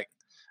coming back.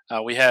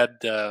 They had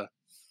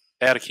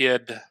a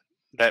kid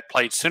that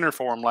played center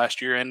for him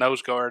last year in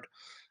nose guard,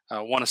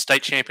 won a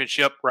state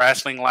championship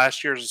wrestling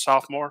last year as a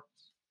sophomore,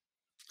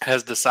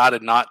 has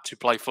decided not to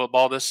play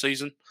football this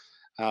season.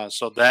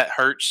 So that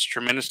hurts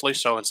tremendously.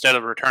 So instead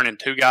of returning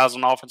 2 guys on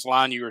the offensive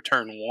line, you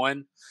return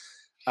 1.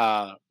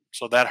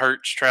 So that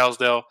hurts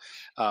Trousdale.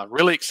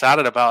 Really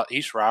excited about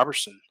East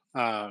Robertson,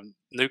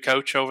 new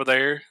coach over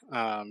there,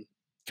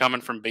 coming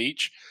from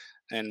Beach,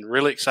 and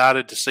really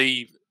excited to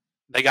see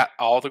they got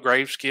all the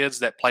Graves kids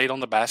that played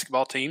on the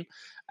basketball team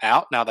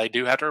out. Now they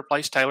do have to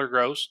replace Taylor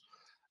Gross,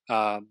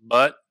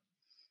 but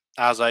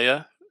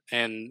Isaiah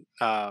and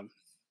the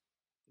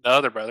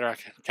other brother, I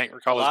can't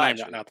recall his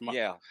name right now.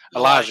 Yeah,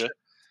 Elijah.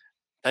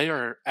 They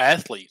are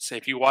athletes.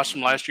 If you watched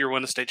them last year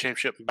win the state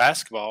championship in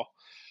basketball,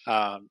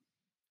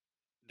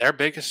 their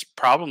biggest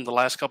problem the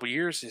last couple of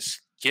years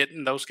is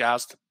getting those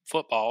guys to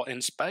football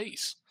in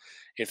space.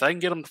 If they can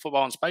get them to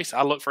football in space,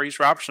 I look for East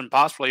Robertson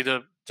possibly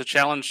to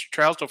challenge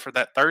Trousdale for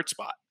that 3rd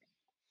spot.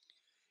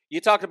 You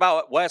talked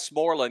about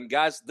Westmoreland,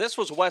 guys. This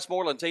was a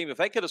Westmoreland team. If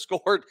they could have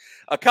scored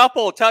a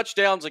couple of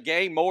touchdowns a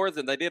game more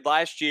than they did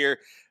last year,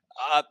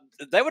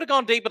 they would have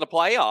gone deep in the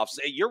playoffs.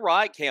 You're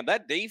right, Cam.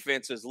 That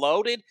defense is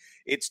loaded.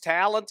 It's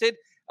talented.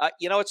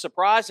 It's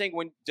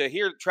surprising to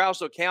hear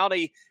Trousdale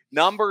County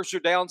numbers are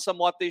down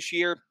somewhat this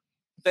year.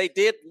 They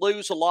did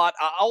lose a lot.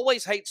 I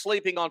always hate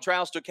sleeping on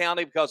Trousdale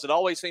County because it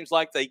always seems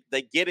like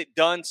they get it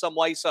done some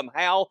way,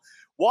 somehow.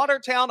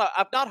 Watertown,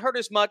 I've not heard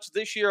as much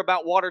this year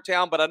about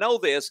Watertown, but I know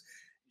this.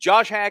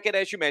 Josh Hackett,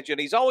 as you mentioned,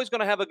 he's always going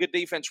to have a good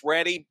defense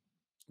ready.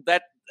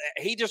 That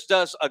he just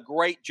does a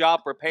great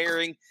job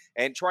preparing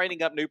and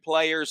training up new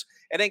players.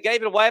 And then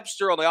David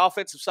Webster on the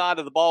offensive side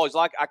of the ball,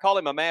 I call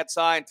him a mad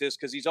scientist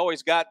because he's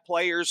always got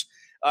players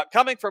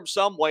coming from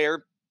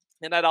somewhere,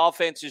 and that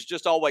offense is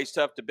just always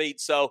tough to beat.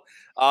 So,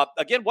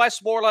 again,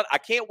 Westmoreland, I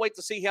can't wait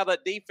to see how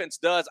that defense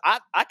does.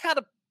 I kind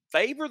of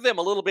favor them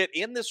a little bit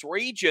in this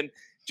region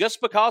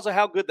just because of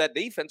how good that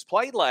defense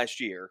played last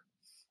year.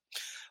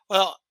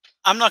 Well,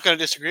 I'm not going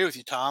to disagree with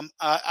you, Tom.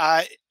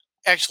 I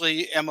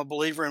actually am a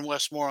believer in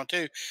Westmoreland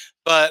too,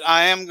 but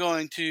I am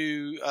going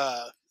to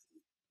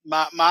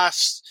my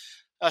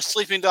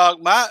sleeping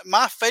dog.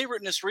 My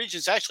favorite in this region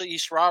is actually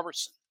East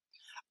Robertson.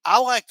 I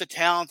like the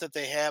talent that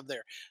they have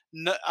there.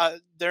 No,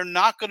 they're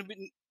not going to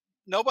be.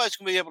 Nobody's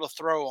going to be able to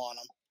throw on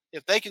them.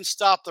 If they can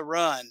stop the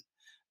run,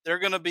 they're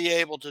going to be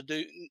able to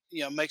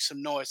make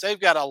some noise. They've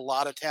got a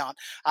lot of talent.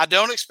 I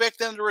don't expect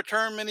them to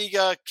return many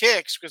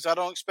kicks because I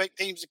don't expect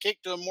teams to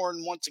kick to them more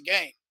than once a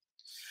game.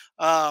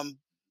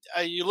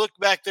 You look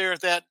back there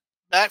at that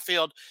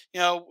backfield,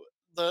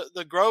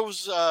 the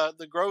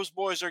Groves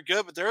boys are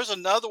good, but there's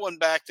another one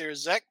back there,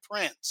 Zach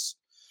Prince,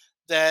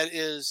 that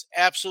is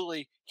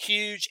absolutely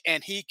huge,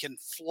 and he can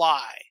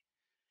fly.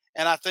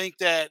 And I think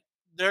that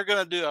they're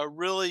going to do a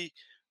really,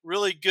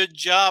 really good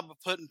job of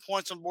putting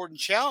points on board and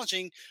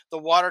challenging the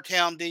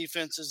Watertown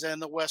defenses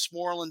and the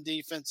Westmoreland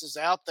defenses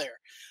out there.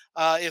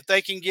 If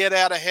they can get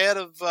out ahead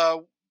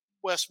of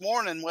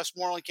Westmoreland, and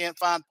Westmoreland can't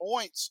find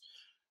points,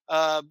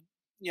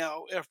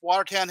 if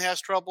Watertown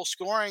has trouble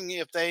scoring,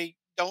 if they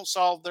don't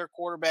solve their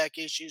quarterback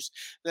issues,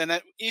 then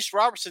East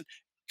Robertson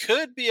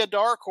could be a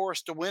dark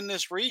horse to win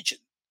this region.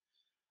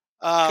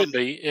 Could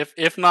be,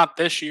 if not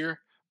this year,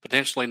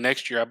 potentially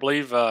next year. I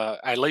believe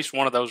at least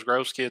one of those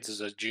Groves kids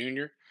is a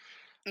junior,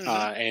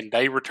 and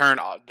they return.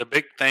 The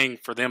big thing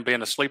for them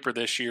being a sleeper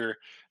this year,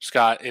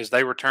 Scott, is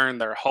they return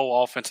their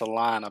whole offensive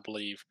line, I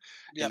believe.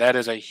 Yep. And that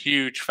is a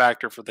huge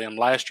factor for them.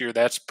 Last year,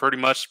 that's pretty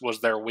much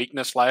was their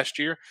weakness last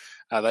year.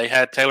 They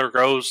had Taylor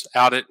Groves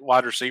out at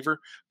wide receiver,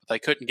 but they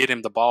couldn't get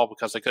him the ball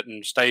because they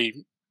couldn't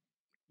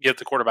give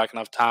the quarterback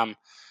enough time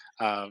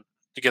to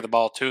get the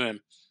ball to him.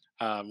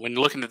 When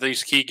looking at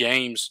these key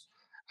games,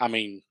 I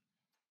mean,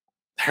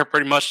 they're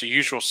pretty much the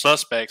usual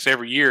suspects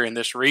every year in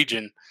this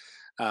region.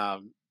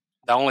 The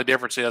only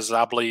difference is,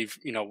 I believe,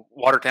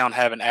 Watertown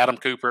having Adam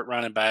Cooper at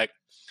running back,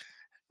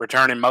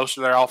 returning most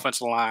of their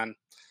offensive line,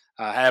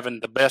 having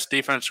the best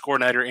defense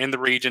coordinator in the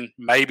region,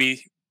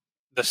 maybe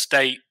the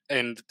state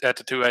and at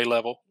the 2A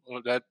level.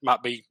 That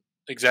might be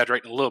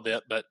exaggerating a little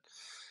bit, but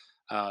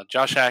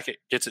Josh Hackett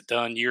gets it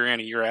done year in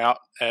and year out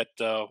at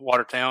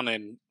Watertown,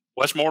 and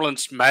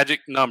Westmoreland's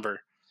magic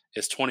number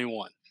is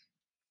 21.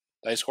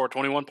 They score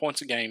 21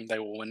 points a game, they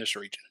will win this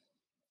region.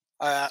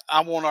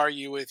 I won't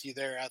argue with you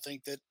there. I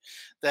think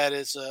that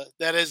is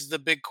the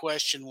big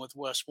question with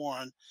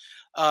Westmoreland.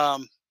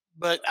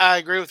 But I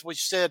agree with what you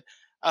said.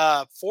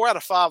 4 out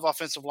of 5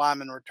 offensive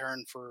linemen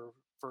return for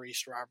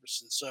East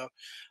Robertson, so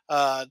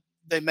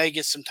they may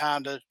get some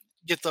time to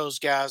get those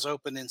guys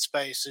open in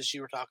space, as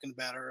you were talking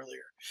about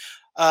earlier.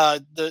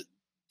 The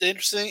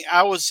interesting,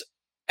 I was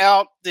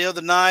out the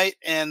other night,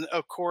 and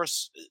of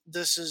course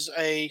this is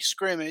a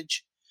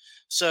scrimmage,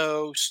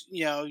 so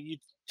you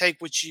take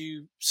what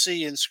you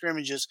see in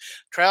scrimmages.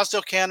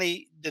 Trousdale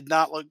County did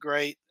not look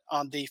great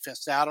on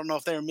defense. Now, I don't know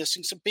if they were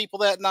missing some people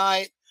that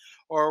night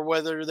or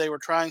whether they were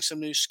trying some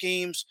new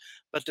schemes,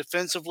 but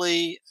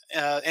defensively,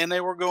 and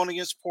they were going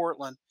against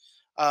Portland,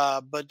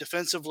 but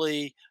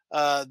defensively,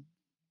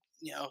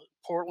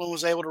 Portland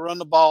was able to run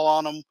the ball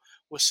on them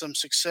with some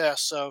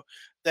success. So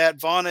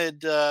that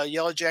vaunted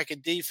Yellow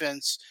Jacket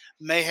defense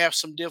may have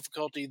some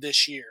difficulty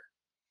this year.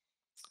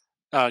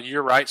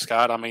 You're right,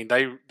 Scott. I mean,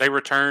 they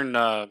return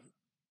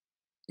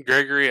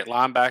Gregory at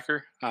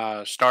linebacker.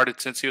 Started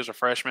since he was a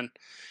freshman.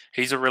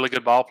 He's a really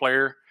good ball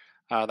player.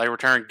 They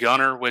returned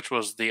Gunner, which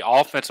was the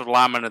offensive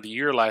lineman of the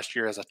year last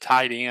year, as a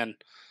tight end.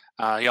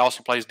 He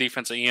also plays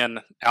defensive end,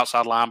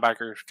 outside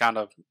linebacker, kind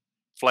of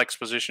flex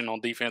position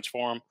on defense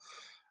for him.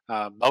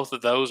 Both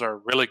of those are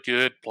really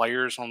good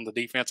players on the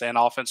defense and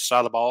offensive side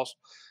of the balls,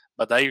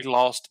 but they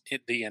lost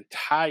the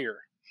entire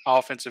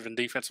offensive and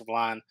defensive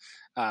line.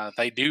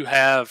 They do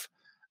have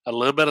a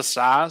little bit of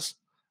size,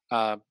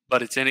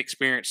 but it's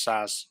inexperienced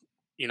size.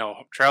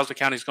 Trousdale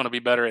County is going to be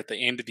better at the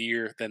end of the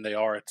year than they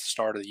are at the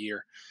start of the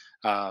year,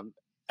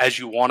 as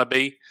you want to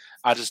be.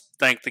 I just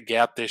think the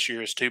gap this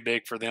year is too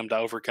big for them to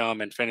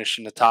overcome and finish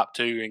in the top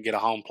 2 and get a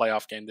home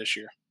playoff game this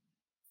year.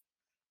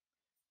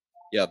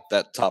 Yeah,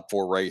 that top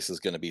 4 race is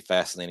going to be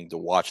fascinating to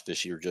watch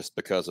this year, just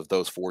because of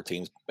those 4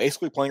 teams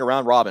basically playing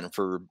around robin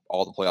for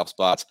all the playoff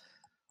spots.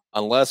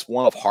 Unless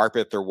one of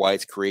Harpeth or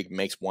Whites Creek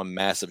makes one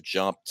massive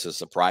jump to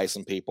surprise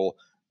some people,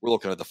 we're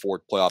looking at the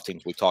 4 playoff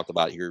teams we talked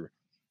about here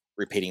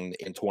repeating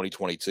in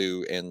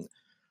 2022 and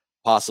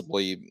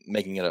possibly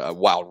making it a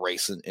wild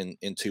race in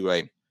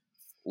 2A.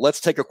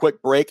 Let's take a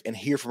quick break and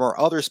hear from our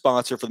other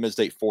sponsor for the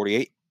Mid-State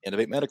 48,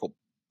 Innovate Medical.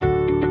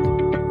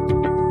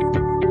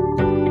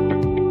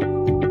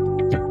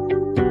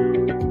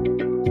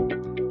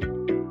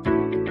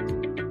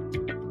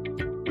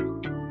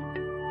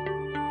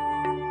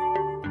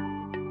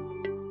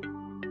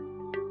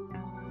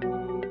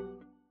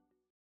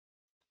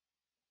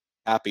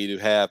 Happy to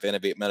have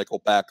Innovate Medical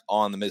back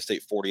on the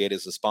Mid-State 48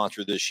 as a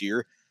sponsor this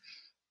year.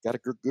 Got a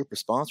good group of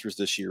sponsors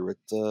this year.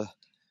 It's going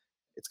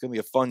to be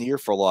a fun year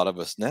for a lot of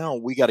us. Now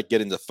we got to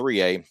get into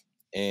 3A,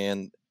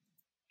 and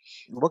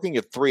looking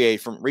at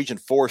 3A from Region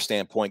 4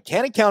 standpoint,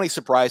 Cannon County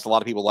surprised a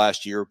lot of people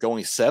last year,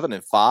 going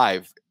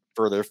 7-5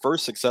 for their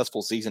first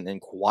successful season in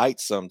quite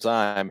some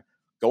time,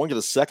 going to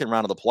the second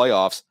round of the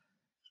playoffs.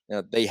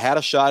 They had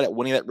a shot at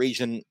winning that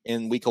region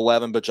in Week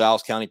 11, but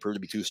Giles County proved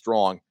to be too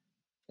strong.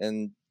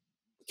 And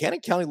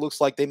Cannon County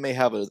looks like they may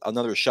have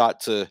another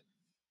shot to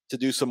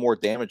do some more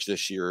damage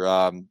this year.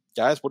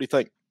 Guys, what do you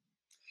think?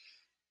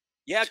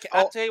 Yeah,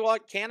 I'll tell you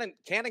what, Cannon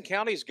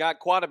County's got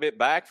quite a bit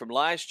back from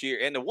last year.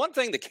 And the one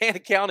thing that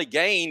Cannon County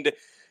gained,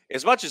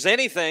 as much as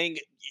anything,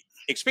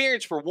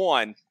 experience for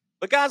one.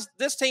 But, guys,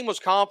 this team was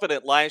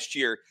confident last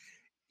year.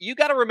 You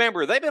got to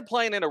remember, they've been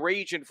playing in a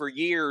region for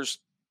years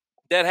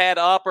that had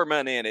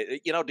Upperman in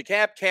it.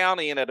 DeKalb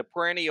County in it, a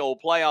perennial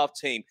playoff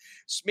team.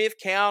 Smith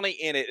County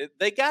in it.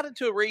 They got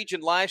into a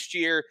region last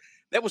year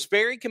that was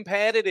very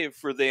competitive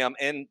for them.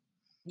 And,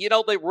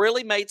 they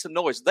really made some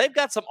noise. They've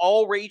got some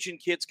all-region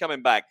kids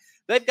coming back.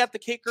 They've got the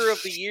kicker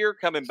of the year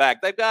coming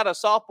back. They've got a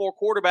sophomore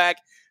quarterback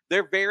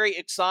they're very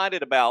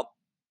excited about.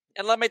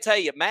 And let me tell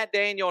you, Matt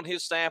Daniel and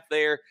his staff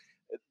there,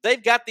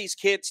 they've got these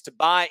kids to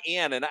buy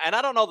in. And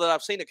I don't know that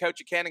I've seen a coach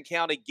at Cannon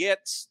County get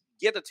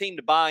a team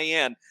to buy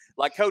in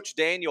like Coach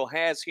Daniel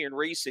has here in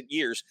recent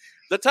years.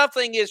 The tough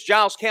thing is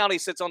Giles County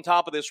sits on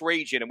top of this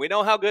region, and we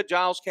know how good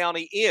Giles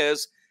County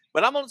is.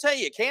 But I'm going to tell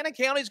you, Cannon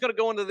County is going to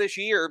go into this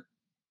year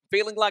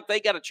feeling like they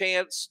got a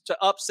chance to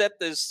upset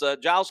this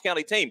Giles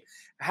County team.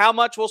 How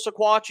much will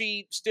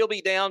Sequatchie still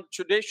be down?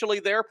 Traditionally,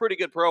 they're a pretty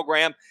good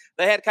program.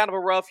 They had kind of a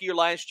rough year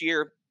last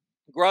year.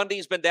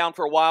 Grundy's been down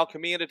for a while,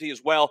 community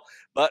as well.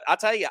 But I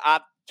tell you,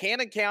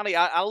 Cannon County,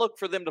 I look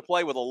for them to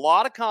play with a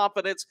lot of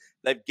confidence.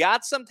 They've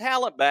got some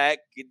talent back.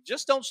 You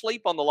just don't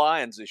sleep on the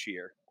Lions this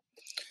year.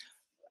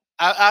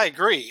 I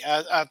agree.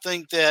 I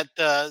think that,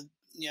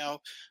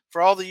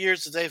 for all the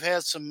years that they've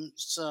had some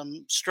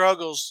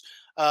struggles,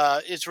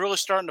 it's really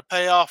starting to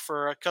pay off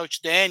for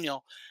Coach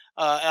Daniel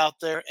out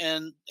there.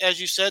 And as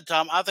you said,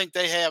 Tom, I think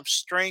they have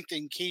strength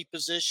in key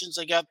positions.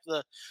 They got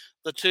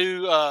the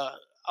two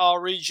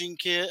all-region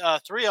kid,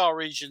 3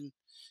 all-region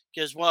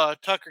kids. Well,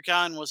 Tucker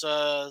Kine was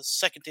a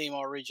second team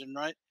all-region,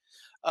 right?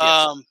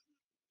 Yes.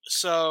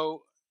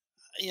 So,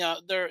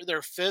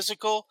 they're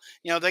physical.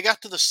 They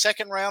got to the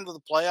second round of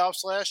the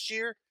playoffs last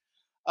year.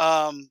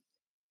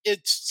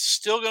 It's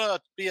still going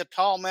to be a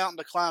tall mountain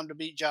to climb to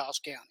beat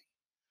Giles County.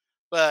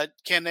 But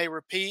can they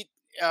repeat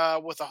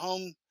with a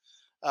home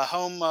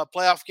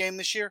playoff game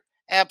this year?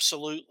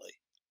 Absolutely.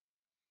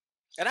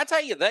 And I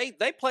tell you,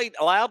 they played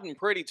Loudon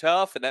pretty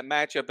tough in that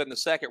matchup in the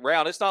second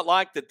round. It's not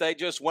like that they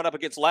just went up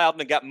against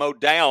Loudon and got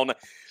mowed down.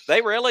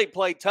 They really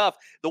played tough.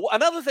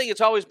 Another thing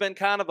that's always been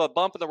kind of a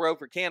bump in the road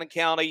for Cannon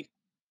County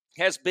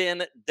has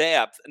been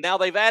depth. Now,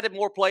 they've added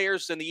more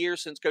players in the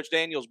years since Coach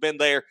Daniel's been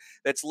there.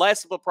 That's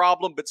less of a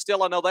problem, but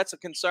still I know that's a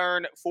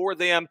concern for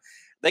them.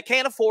 They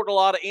can't afford a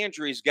lot of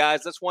injuries,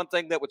 guys. That's one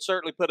thing that would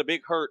certainly put a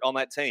big hurt on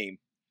that team.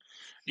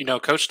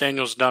 Coach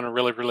Daniel's done a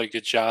really, really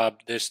good job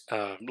this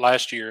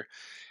last year.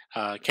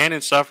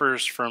 Cannon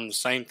suffers from the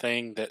same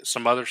thing that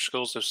some other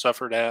schools have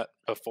suffered at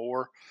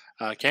before.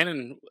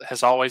 Cannon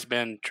has always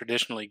been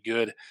traditionally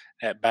good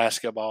at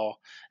basketball,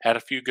 had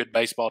a few good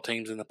baseball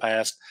teams in the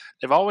past.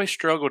 They've always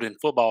struggled in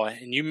football,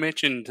 and you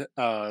mentioned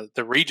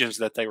the regions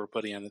that they were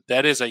put in.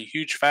 That is a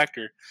huge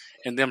factor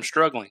in them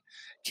struggling.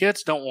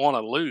 Kids don't want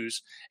to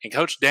lose, and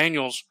Coach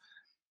Daniel's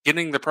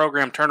getting the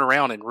program turned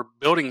around and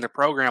rebuilding the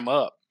program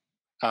up.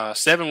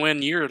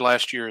 7-win year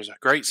last year is a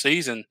great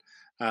season,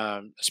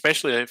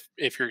 especially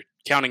if you're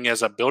counting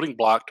as a building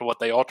block to what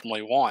they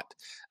ultimately want.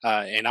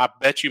 And I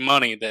bet you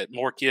money that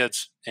more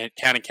kids at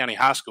Cannon County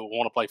High School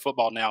want to play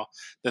football now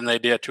than they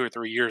did 2 or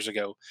 3 years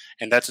ago.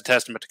 And that's a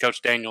testament to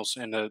Coach Daniels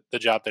and the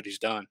job that he's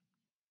done.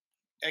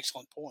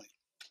 Excellent point.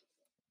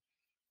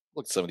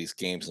 Look at some of these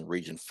games in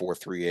Region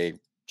 4-3A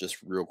just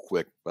real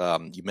quick.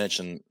 You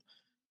mentioned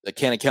the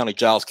Cannon County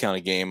Giles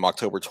County game,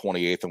 October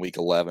 28th and week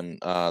 11.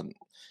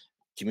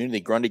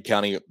 Community Grundy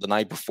County the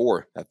night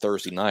before, that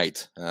Thursday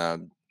night.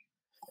 And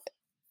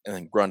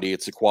then Grundy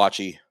at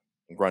Sequatchie,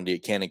 and Grundy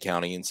at Cannon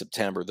County in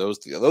September. Those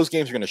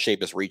games are going to shape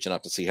this region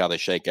up to see how they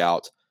shake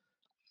out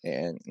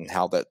and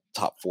how that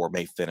top 4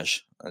 may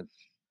finish.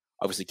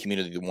 Obviously,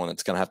 Community the one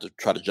that's going to have to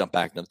try to jump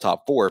back into the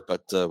top 4,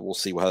 but we'll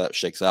see how that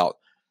shakes out.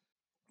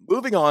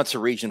 Moving on to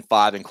Region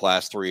 5 in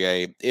Class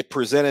 3A, it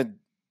presented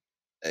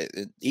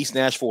East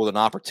Nashville with an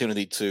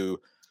opportunity to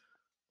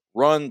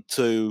run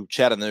to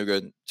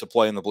Chattanooga to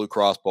play in the Blue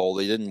Cross Bowl.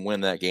 They didn't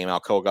win that game.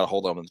 Alcoa got a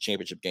hold of them in the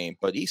championship game,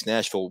 but East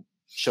Nashville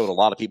showed a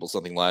lot of people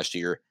something last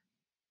year,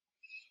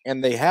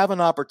 and they have an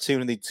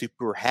opportunity to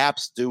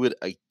perhaps do it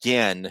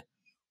again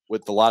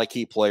with a lot of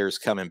key players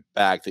coming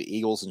back. The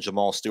Eagles and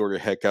Jamal Stewart,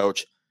 head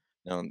coach,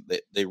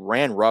 they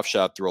ran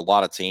roughshod through a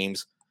lot of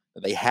teams.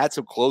 They had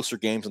some closer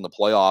games in the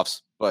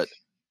playoffs, but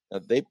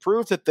they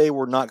proved that they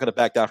were not going to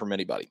back down from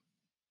anybody.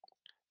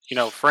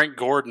 Frank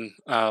Gordon,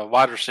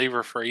 wide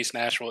receiver for East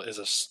Nashville, is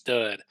a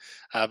stud.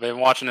 I've been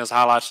watching his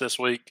highlights this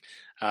week.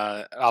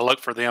 I look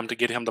for them to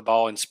get him the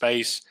ball in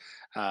space.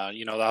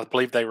 I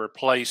believe they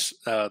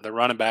replaced the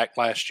running back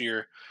last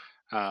year.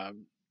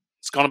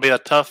 It's going to be a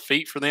tough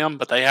feat for them,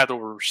 but they have the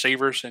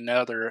receivers and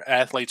other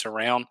athletes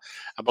around.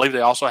 I believe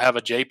they also have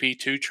a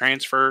JP2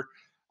 transfer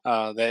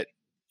that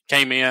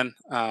came in.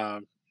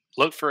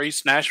 Look for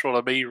East Nashville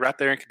to be right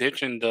there in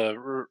contention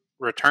to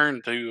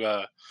return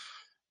to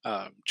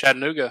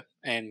Chattanooga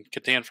and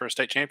contend for a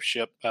state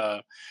championship.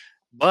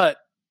 But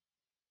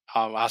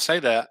I say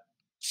that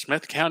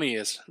Smith County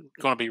is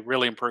going to be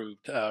really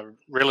improved.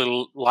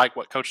 Really like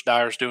what Coach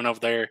Dyer's doing over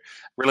there.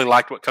 Really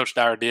liked what Coach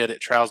Dyer did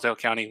at Trousdale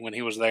County when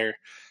he was there.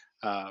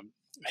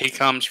 He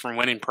comes from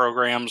winning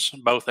programs,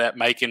 both at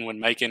Macon,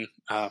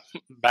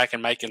 back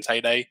in Macon's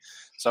heyday,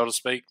 so to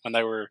speak, when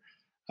they were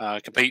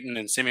competing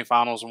in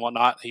semifinals and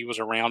whatnot. He was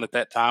around at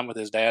that time with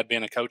his dad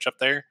being a coach up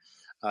there.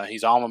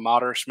 He's alma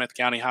mater, Smith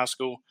County High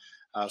School.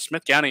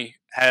 Smith County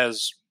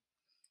has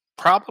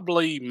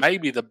probably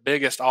maybe the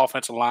biggest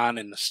offensive line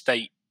in the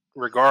state,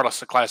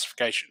 regardless of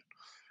classification,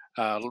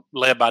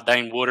 led by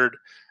Dane Woodard,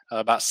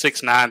 about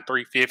 6'9",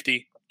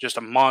 350, just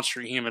a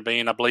monster human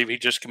being. I believe he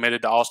just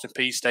committed to Austin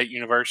Peay State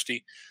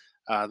University.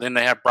 Then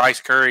they have Bryce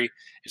Curry.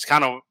 It's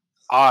kind of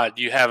odd.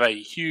 You have a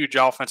huge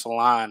offensive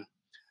line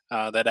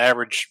that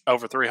average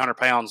over 300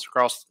 pounds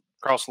across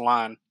the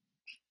line.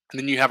 And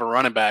then you have a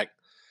running back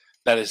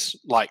that is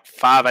like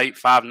 5'8",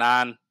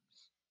 5'9",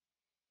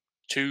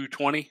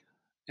 220,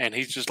 and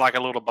he's just like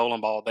a little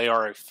bowling ball. They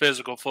are a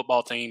physical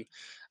football team.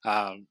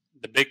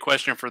 The big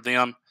question for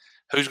them,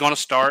 who's going to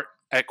start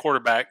at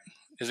quarterback?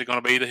 Is it going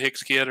to be the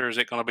Hicks kid, or is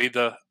it going to be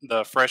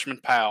the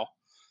freshman Powell?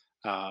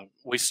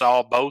 We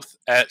saw both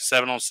at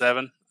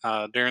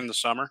 7-on-7 during the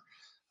summer.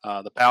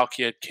 The Powell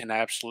kid can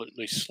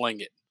absolutely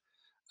sling it.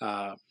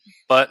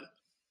 But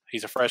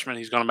he's a freshman.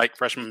 He's going to make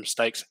freshman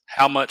mistakes.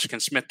 How much can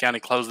Smith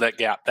County close that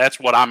gap? That's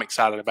what I'm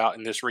excited about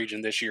in this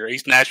region this year.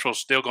 East Nashville is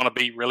still going to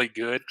be really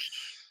good,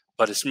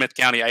 but is Smith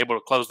County able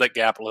to close that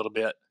gap a little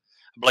bit?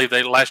 I believe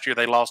last year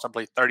they lost,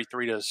 33-7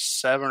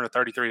 or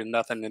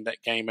 33-0 in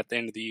that game at the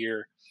end of the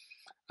year.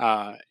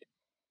 I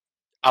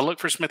look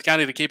for Smith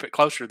County to keep it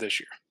closer this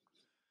year.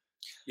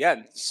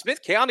 Yeah, Smith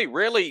County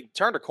really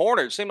turned a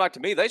corner. It seemed like to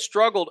me they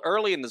struggled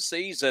early in the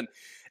season.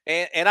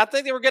 And I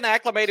think they were getting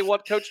acclimated to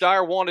what Coach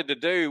Dyer wanted to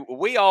do.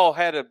 We all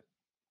had a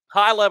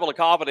high level of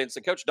confidence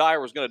that Coach Dyer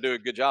was going to do a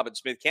good job at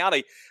Smith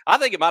County. I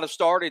think it might have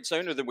started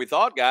sooner than we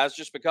thought, guys,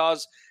 just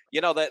because,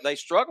 they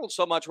struggled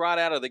so much right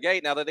out of the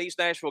gate. Now, that East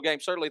Nashville game,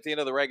 certainly at the end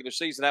of the regular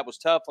season, that was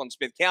tough on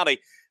Smith County.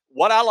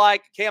 What I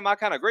like, Cam, I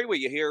kind of agree with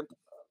you here.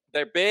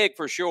 They're big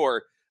for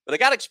sure, but they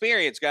got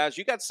experience, guys.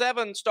 You got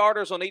 7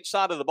 starters on each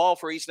side of the ball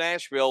for East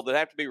Nashville that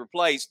have to be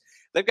replaced.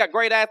 They've got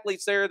great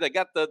athletes there. They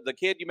got the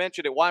kid you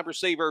mentioned at wide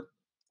receiver,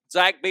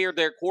 Zach Beard,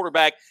 their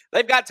quarterback.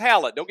 They've got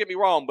talent, don't get me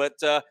wrong, but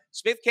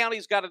Smith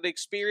County's got an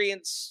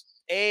experience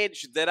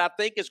edge that I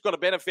think is going to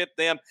benefit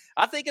them.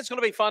 I think it's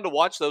going to be fun to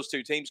watch those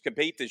two teams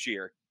compete this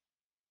year.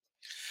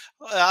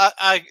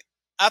 I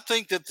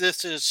think that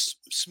this is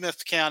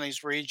Smith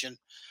County's region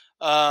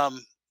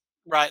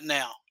right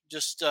now.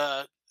 Just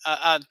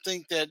I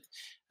think that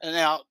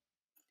now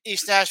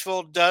East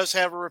Nashville does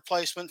have a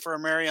replacement for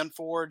Marion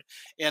Ford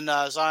and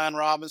Zion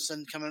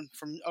Robinson coming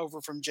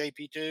over from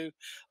JP2.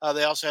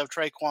 They also have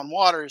Traquan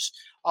Waters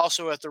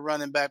also at the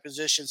running back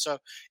position. So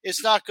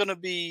it's not going to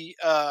be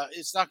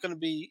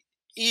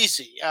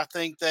easy. I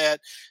think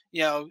that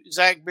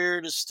Zach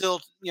Beard is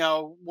still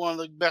one of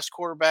the best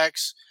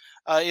quarterbacks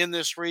in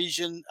this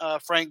region.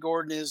 Frank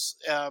Gordon is.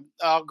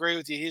 I'll agree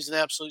with you. He's an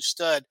absolute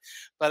stud.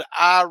 But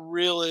I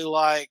really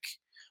like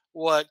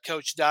what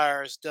Coach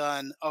Dyer has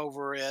done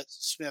over at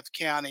Smith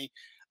County.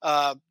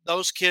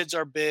 Those kids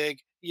are big.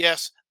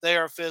 Yes, they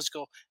are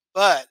physical,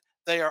 but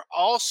they are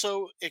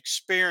also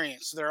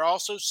experienced. They're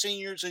also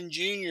seniors and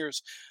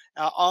juniors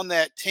on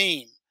that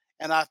team.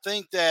 And I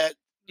think that,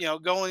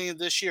 going into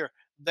this year,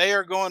 they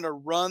are going to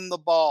run the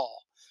ball.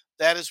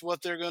 That is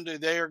what they're going to do.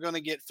 They are going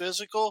to get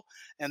physical,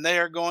 and they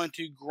are going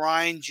to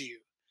grind you.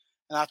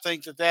 And I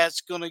think that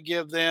that's going to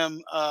give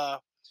them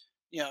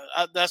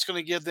that's going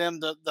to give them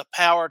the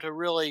power to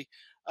really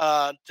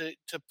to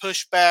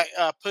push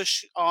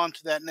on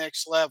to that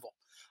next level.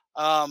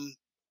 But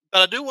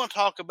I do want to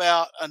talk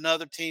about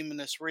another team in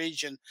this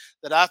region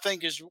that I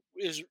think is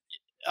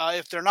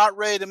if they're not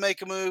ready to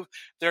make a move,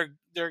 they're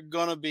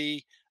going to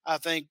be, I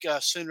think,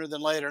 sooner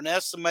than later, and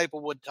that's the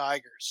Maplewood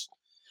Tigers.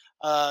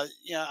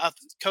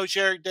 Coach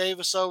Eric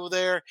Davis over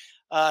there,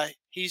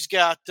 he's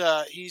got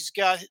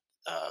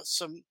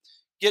some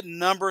getting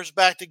numbers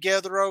back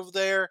together over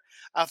there.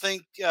 I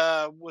think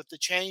with the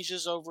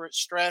changes over at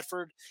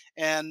Stratford,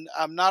 and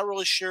I'm not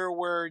really sure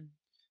where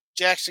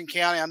Jackson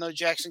County. I know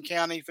Jackson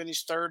County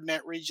finished 3rd in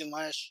that region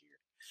last year.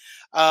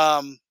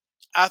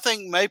 I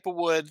think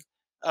Maplewood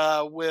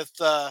with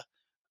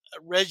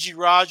Reggie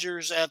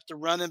Rogers at the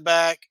running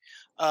back,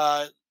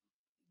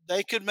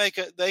 they could make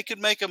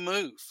a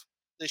move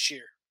this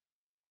year.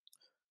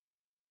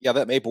 Yeah,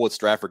 that Maplewood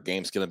Stratford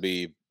game is going to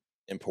be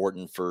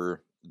important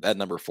for that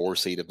number 4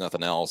 seed, if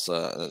nothing else.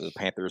 The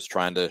Panthers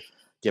trying to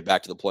get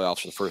back to the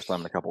playoffs for the first time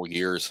in a couple of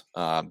years.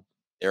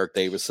 Eric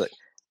Davis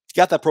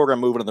got that program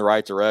moving in the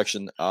right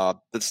direction. But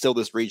still,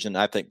 this region,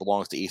 I think,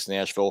 belongs to East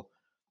Nashville.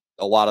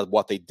 A lot of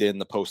what they did in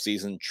the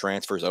postseason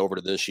transfers over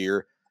to this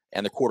year,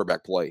 and the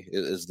quarterback play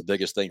is the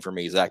biggest thing for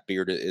me. Zach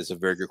Beard is a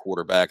very good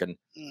quarterback and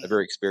a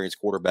very experienced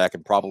quarterback,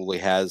 and probably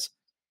has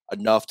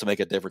enough to make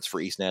a difference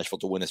for East Nashville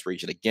to win this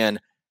region again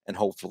and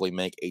hopefully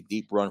make a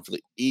deep run for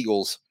the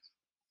Eagles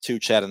to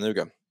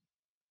Chattanooga.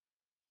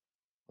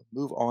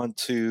 Move on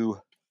to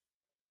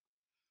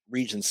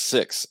Region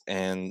 6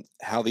 and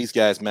how these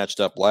guys matched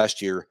up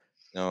last year.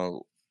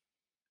 Well,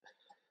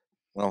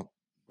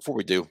 before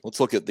we do, let's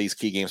look at these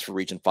key games for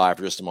Region 5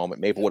 for just a moment.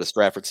 Maplewood at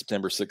Stratford,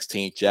 September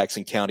 16th.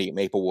 Jackson County at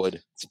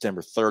Maplewood,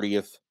 September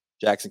 30th.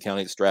 Jackson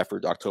County at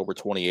Stratford, October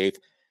 28th.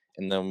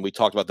 And then we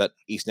talked about that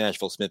East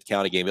Nashville-Smith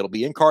County game. It'll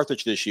be in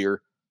Carthage this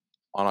year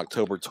on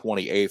October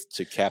 28th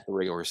to cap the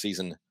regular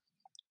season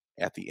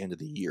at the end of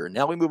the year.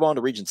 Now we move on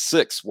to Region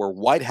 6, where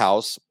White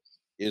House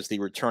is the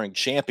returning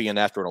champion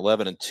after an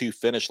 11-2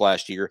 finish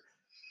last year.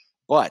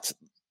 But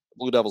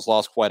Blue Devils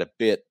lost quite a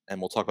bit, and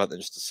we'll talk about that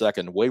in just a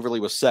second. Waverly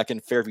was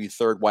second, Fairview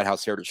third, White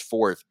House Heritage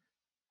fourth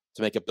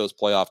to make up those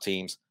playoff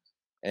teams.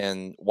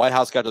 And White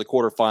House got to the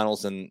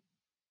quarterfinals and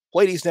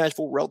played East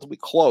Nashville relatively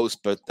close,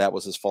 but that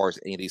was as far as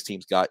any of these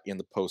teams got in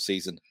the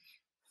postseason.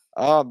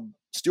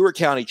 Stewart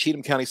County,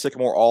 Cheatham County,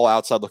 Sycamore, all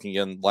outside looking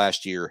in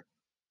last year.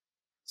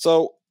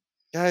 So,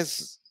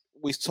 guys,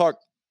 we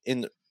talked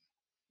in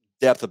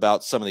depth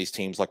about some of these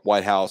teams like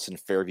White House and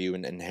Fairview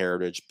and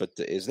Heritage, but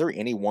is there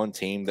any one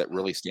team that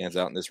really stands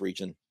out in this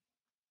region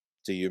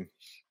to you?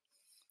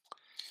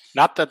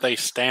 Not that they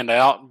stand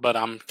out, but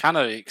I'm kind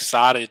of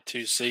excited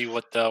to see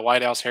what the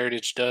White House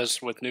Heritage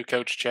does with new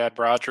coach Chad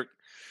Broderick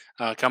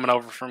coming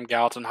over from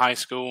Gallatin High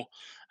School.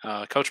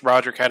 Coach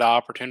Broderick had an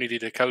opportunity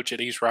to coach at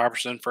East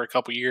Robertson for a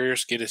couple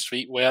years, get his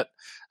feet wet.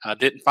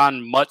 Didn't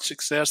find much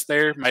success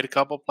there, made a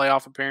couple of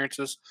playoff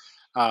appearances.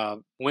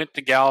 Went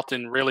to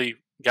Gallatin, really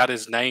got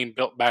his name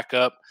built back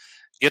up,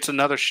 gets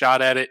another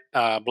shot at it,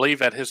 I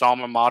believe at his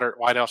alma mater,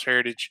 White House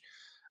Heritage.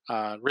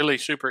 Really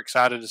super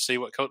excited to see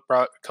what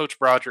Coach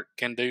Broderick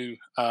can do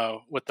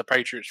with the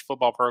Patriots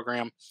football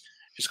program.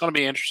 It's going to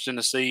be interesting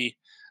to see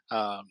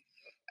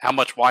how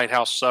much White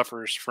House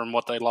suffers from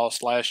what they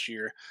lost last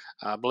year.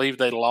 I believe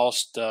they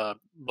lost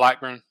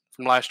Blackburn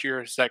from last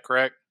year. Is that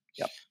correct?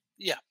 Yep.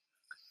 Yeah.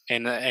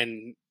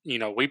 And you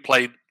know,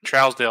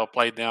 Trousdale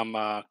played them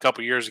a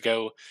couple years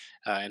ago,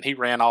 and he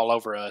ran all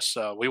over us.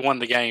 We won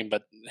the game,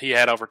 but he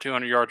had over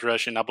 200 yards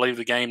rushing. I believe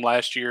the game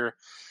last year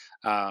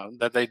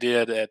that they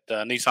did at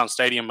Nissan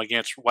Stadium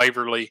against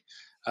Waverly,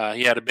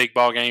 he had a big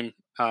ball game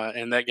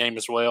in that game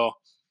as well.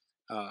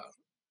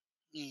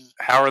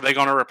 How are they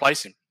going to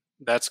replace him?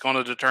 That's going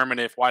to determine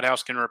if White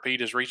House can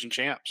repeat as region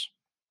champs.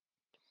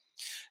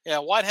 Yeah,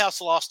 White House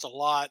lost a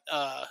lot,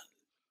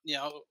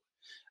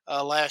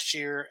 last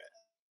year.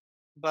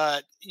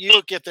 But you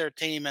look at their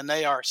team, and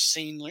they are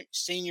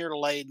senior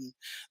laden.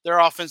 Their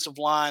offensive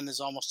line is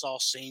almost all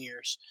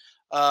seniors.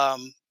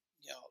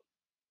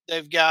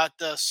 They've got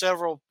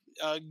several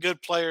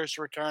good players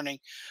returning.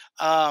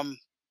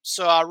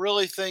 So I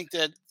really think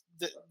that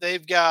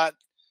they've got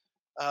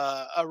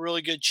a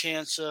really good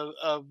chance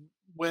of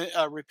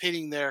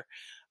repeating there.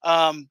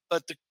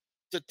 But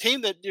the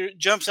team that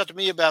jumps out to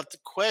me about the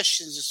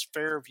questions is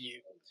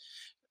Fairview.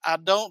 I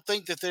don't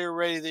think that they're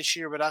ready this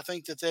year, but I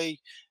think that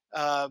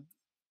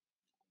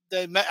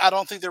I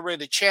don't think they're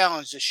ready to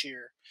challenge this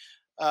year,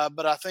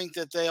 but I think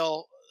that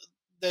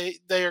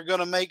they are going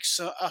to make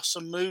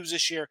some moves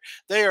this year.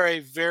 They are a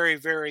very,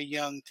 very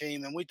young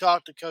team, and we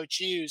talked to Coach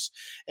Hughes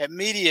at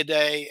Media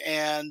Day,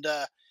 and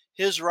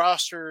his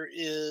roster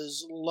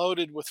is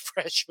loaded with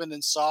freshmen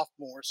and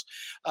sophomores,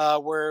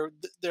 where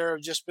there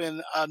have just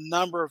been a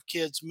number of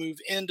kids move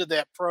into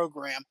that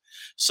program.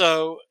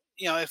 So,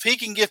 if he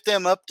can get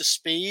them up to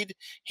speed,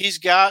 he's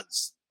got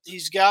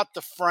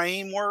the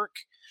framework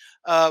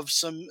of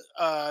some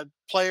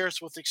players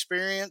with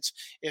experience.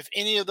 If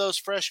any of those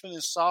freshmen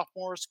and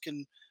sophomores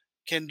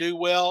can do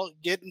well,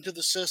 get into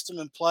the system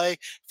and play,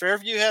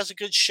 Fairview has a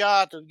good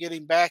shot of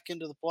getting back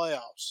into the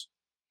playoffs.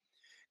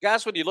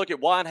 Guys, when you look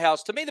at White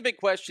House, to me the big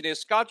question is,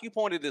 Scott, you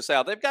pointed this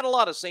out, they've got a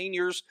lot of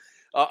seniors,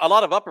 a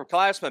lot of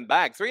upperclassmen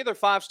back. 3 of their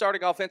 5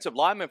 starting offensive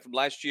linemen from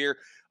last year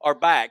are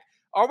back.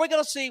 Are we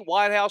going to see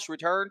White House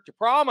return to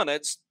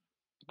prominence?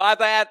 By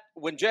that,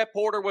 when Jeff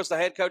Porter was the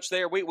head coach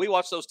there, we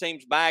watched those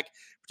teams back,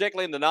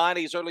 particularly in the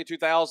 90s, early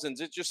 2000s.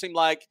 It just seemed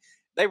like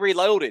they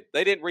reloaded.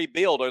 They didn't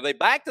rebuild. Are they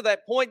back to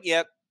that point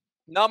yet?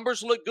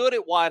 Numbers look good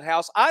at White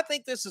House. I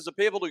think this is a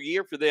pivotal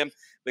year for them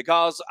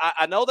because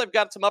I know they've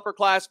got some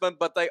upperclassmen,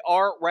 but they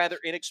are rather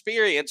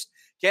inexperienced.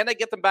 Can they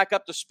get them back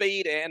up to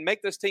speed and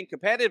make this team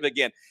competitive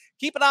again?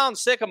 Keep an eye on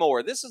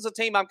Sycamore. This is a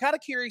team I'm kind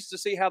of curious to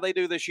see how they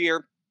do this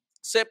year,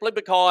 simply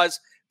because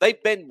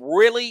they've been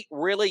really,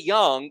 really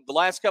young the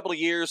last couple of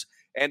years,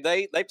 and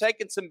they've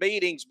taken some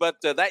beatings, but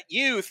that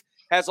youth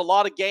has a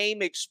lot of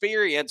game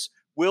experience.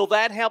 Will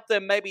that help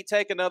them maybe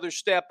take another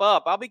step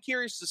up? I'll be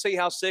curious to see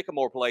how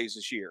Sycamore plays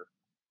this year.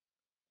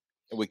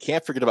 And we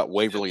can't forget about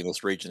Waverly in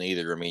this region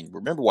either. I mean,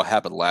 remember what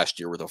happened last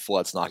year with the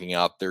floods knocking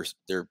out their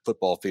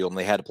football field, and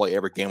they had to play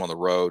every game on the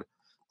road.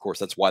 Of course,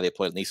 that's why they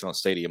played at Nissan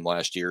Stadium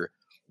last year.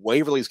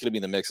 Waverly's going to be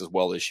in the mix as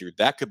well this year.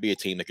 That could be a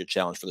team that could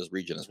challenge for this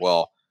region as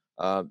well.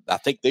 I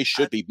think they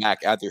should be back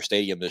at their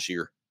stadium this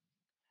year.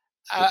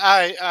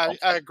 I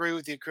agree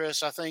with you,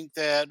 Chris. I think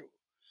that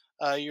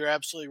you're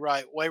absolutely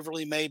right.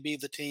 Waverly may be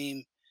the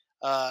team.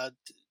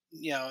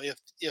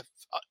 If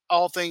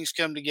all things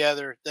come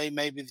together, they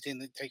may be the team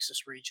that takes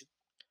this region.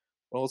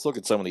 Well, let's look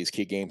at some of these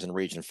key games in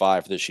Region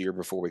 5 this year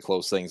before we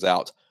close things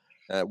out.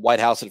 White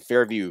House at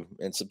Fairview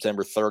in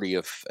September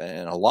 30th,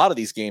 and a lot of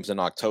these games in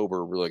October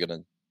are really going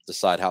to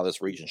decide how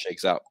this region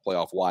shakes out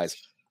playoff-wise.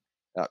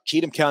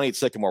 Cheatham County at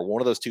Sycamore,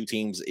 one of those two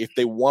teams, if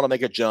they want to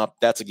make a jump,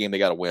 that's a game they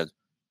got to win.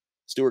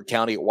 Stewart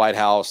County at White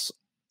House,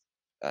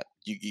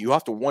 you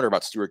have to wonder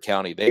about Stewart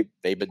County.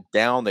 They've been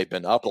down, they've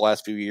been up the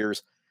last few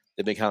years.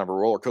 They've been kind of a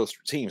roller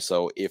coaster team.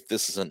 So if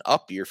this is an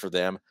up year for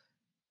them,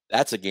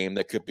 that's a game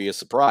that could be a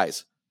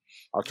surprise.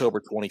 October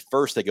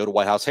 21st, they go to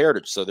White House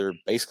Heritage. So they're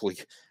basically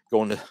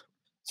going to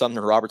Sumner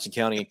and Robertson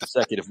County in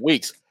consecutive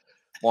weeks.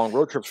 Long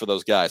road trips for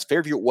those guys.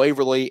 Fairview at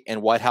Waverly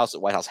and White House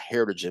at White House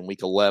Heritage in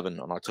week 11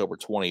 on October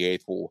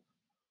 28th will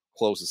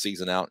close the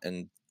season out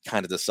and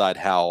kind of decide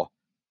how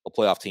the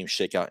playoff teams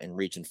shake out in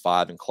Region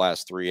 5 and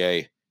Class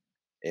 3A.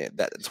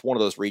 And it's one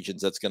of those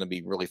regions that's going to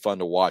be really fun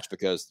to watch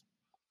because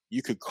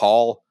you could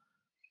call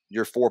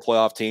your 4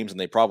 playoff teams and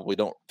they probably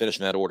don't finish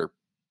in that order.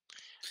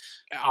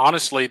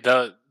 Honestly,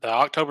 the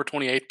October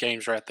 28th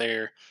games right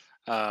there,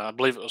 I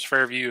believe it was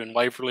Fairview and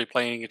Waverly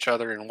playing each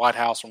other in White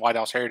House and White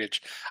House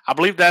Heritage. I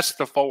believe that's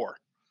the 4.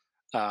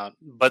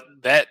 But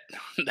that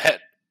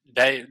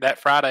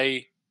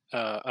Friday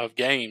of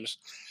games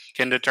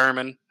can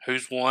determine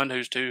who's 1,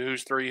 who's 2,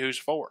 who's 3, who's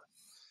 4.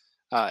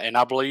 And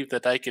I believe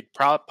that they could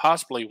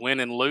possibly win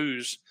and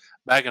lose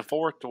back and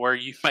forth to where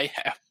you may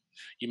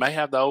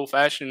have the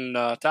old-fashioned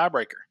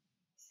tiebreaker.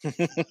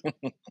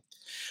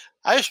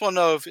 I just want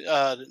to know if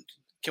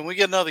can we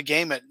get another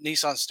game at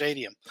Nissan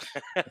Stadium?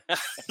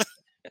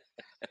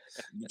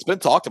 It's been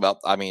talked about.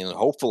 I mean,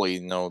 hopefully,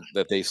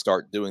 that they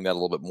start doing that a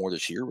little bit more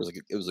this year.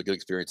 It was a good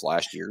experience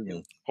last year.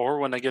 Or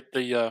when they get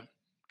the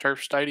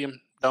Turf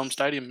Stadium, Dome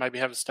Stadium, maybe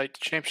have the state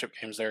championship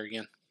games there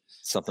again.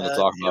 Something to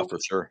talk about for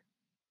sure.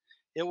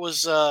 It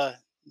was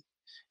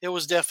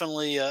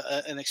definitely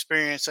an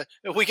experience.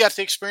 We got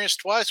to experience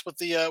twice with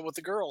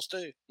the girls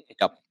too.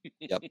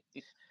 Yep.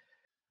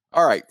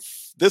 All right,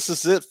 this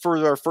is it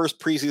for our first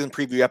preseason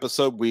preview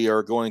episode. We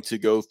are going to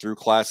go through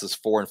classes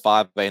 4 and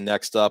 5A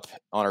next up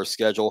on our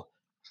schedule.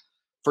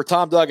 For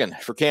Tom Duggan,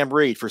 for Cam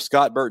Reed, for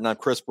Scott Burton, I'm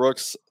Chris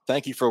Brooks.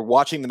 Thank you for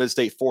watching the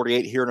Mid-State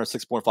 48 here on our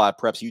 6.5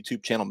 Preps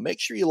YouTube channel.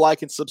 Make sure you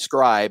like and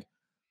subscribe.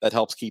 That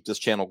helps keep this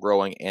channel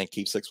growing and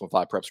keep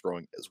 6.5 Preps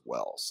growing as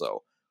well.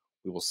 So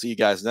we will see you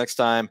guys next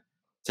time.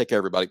 Take care,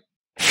 everybody.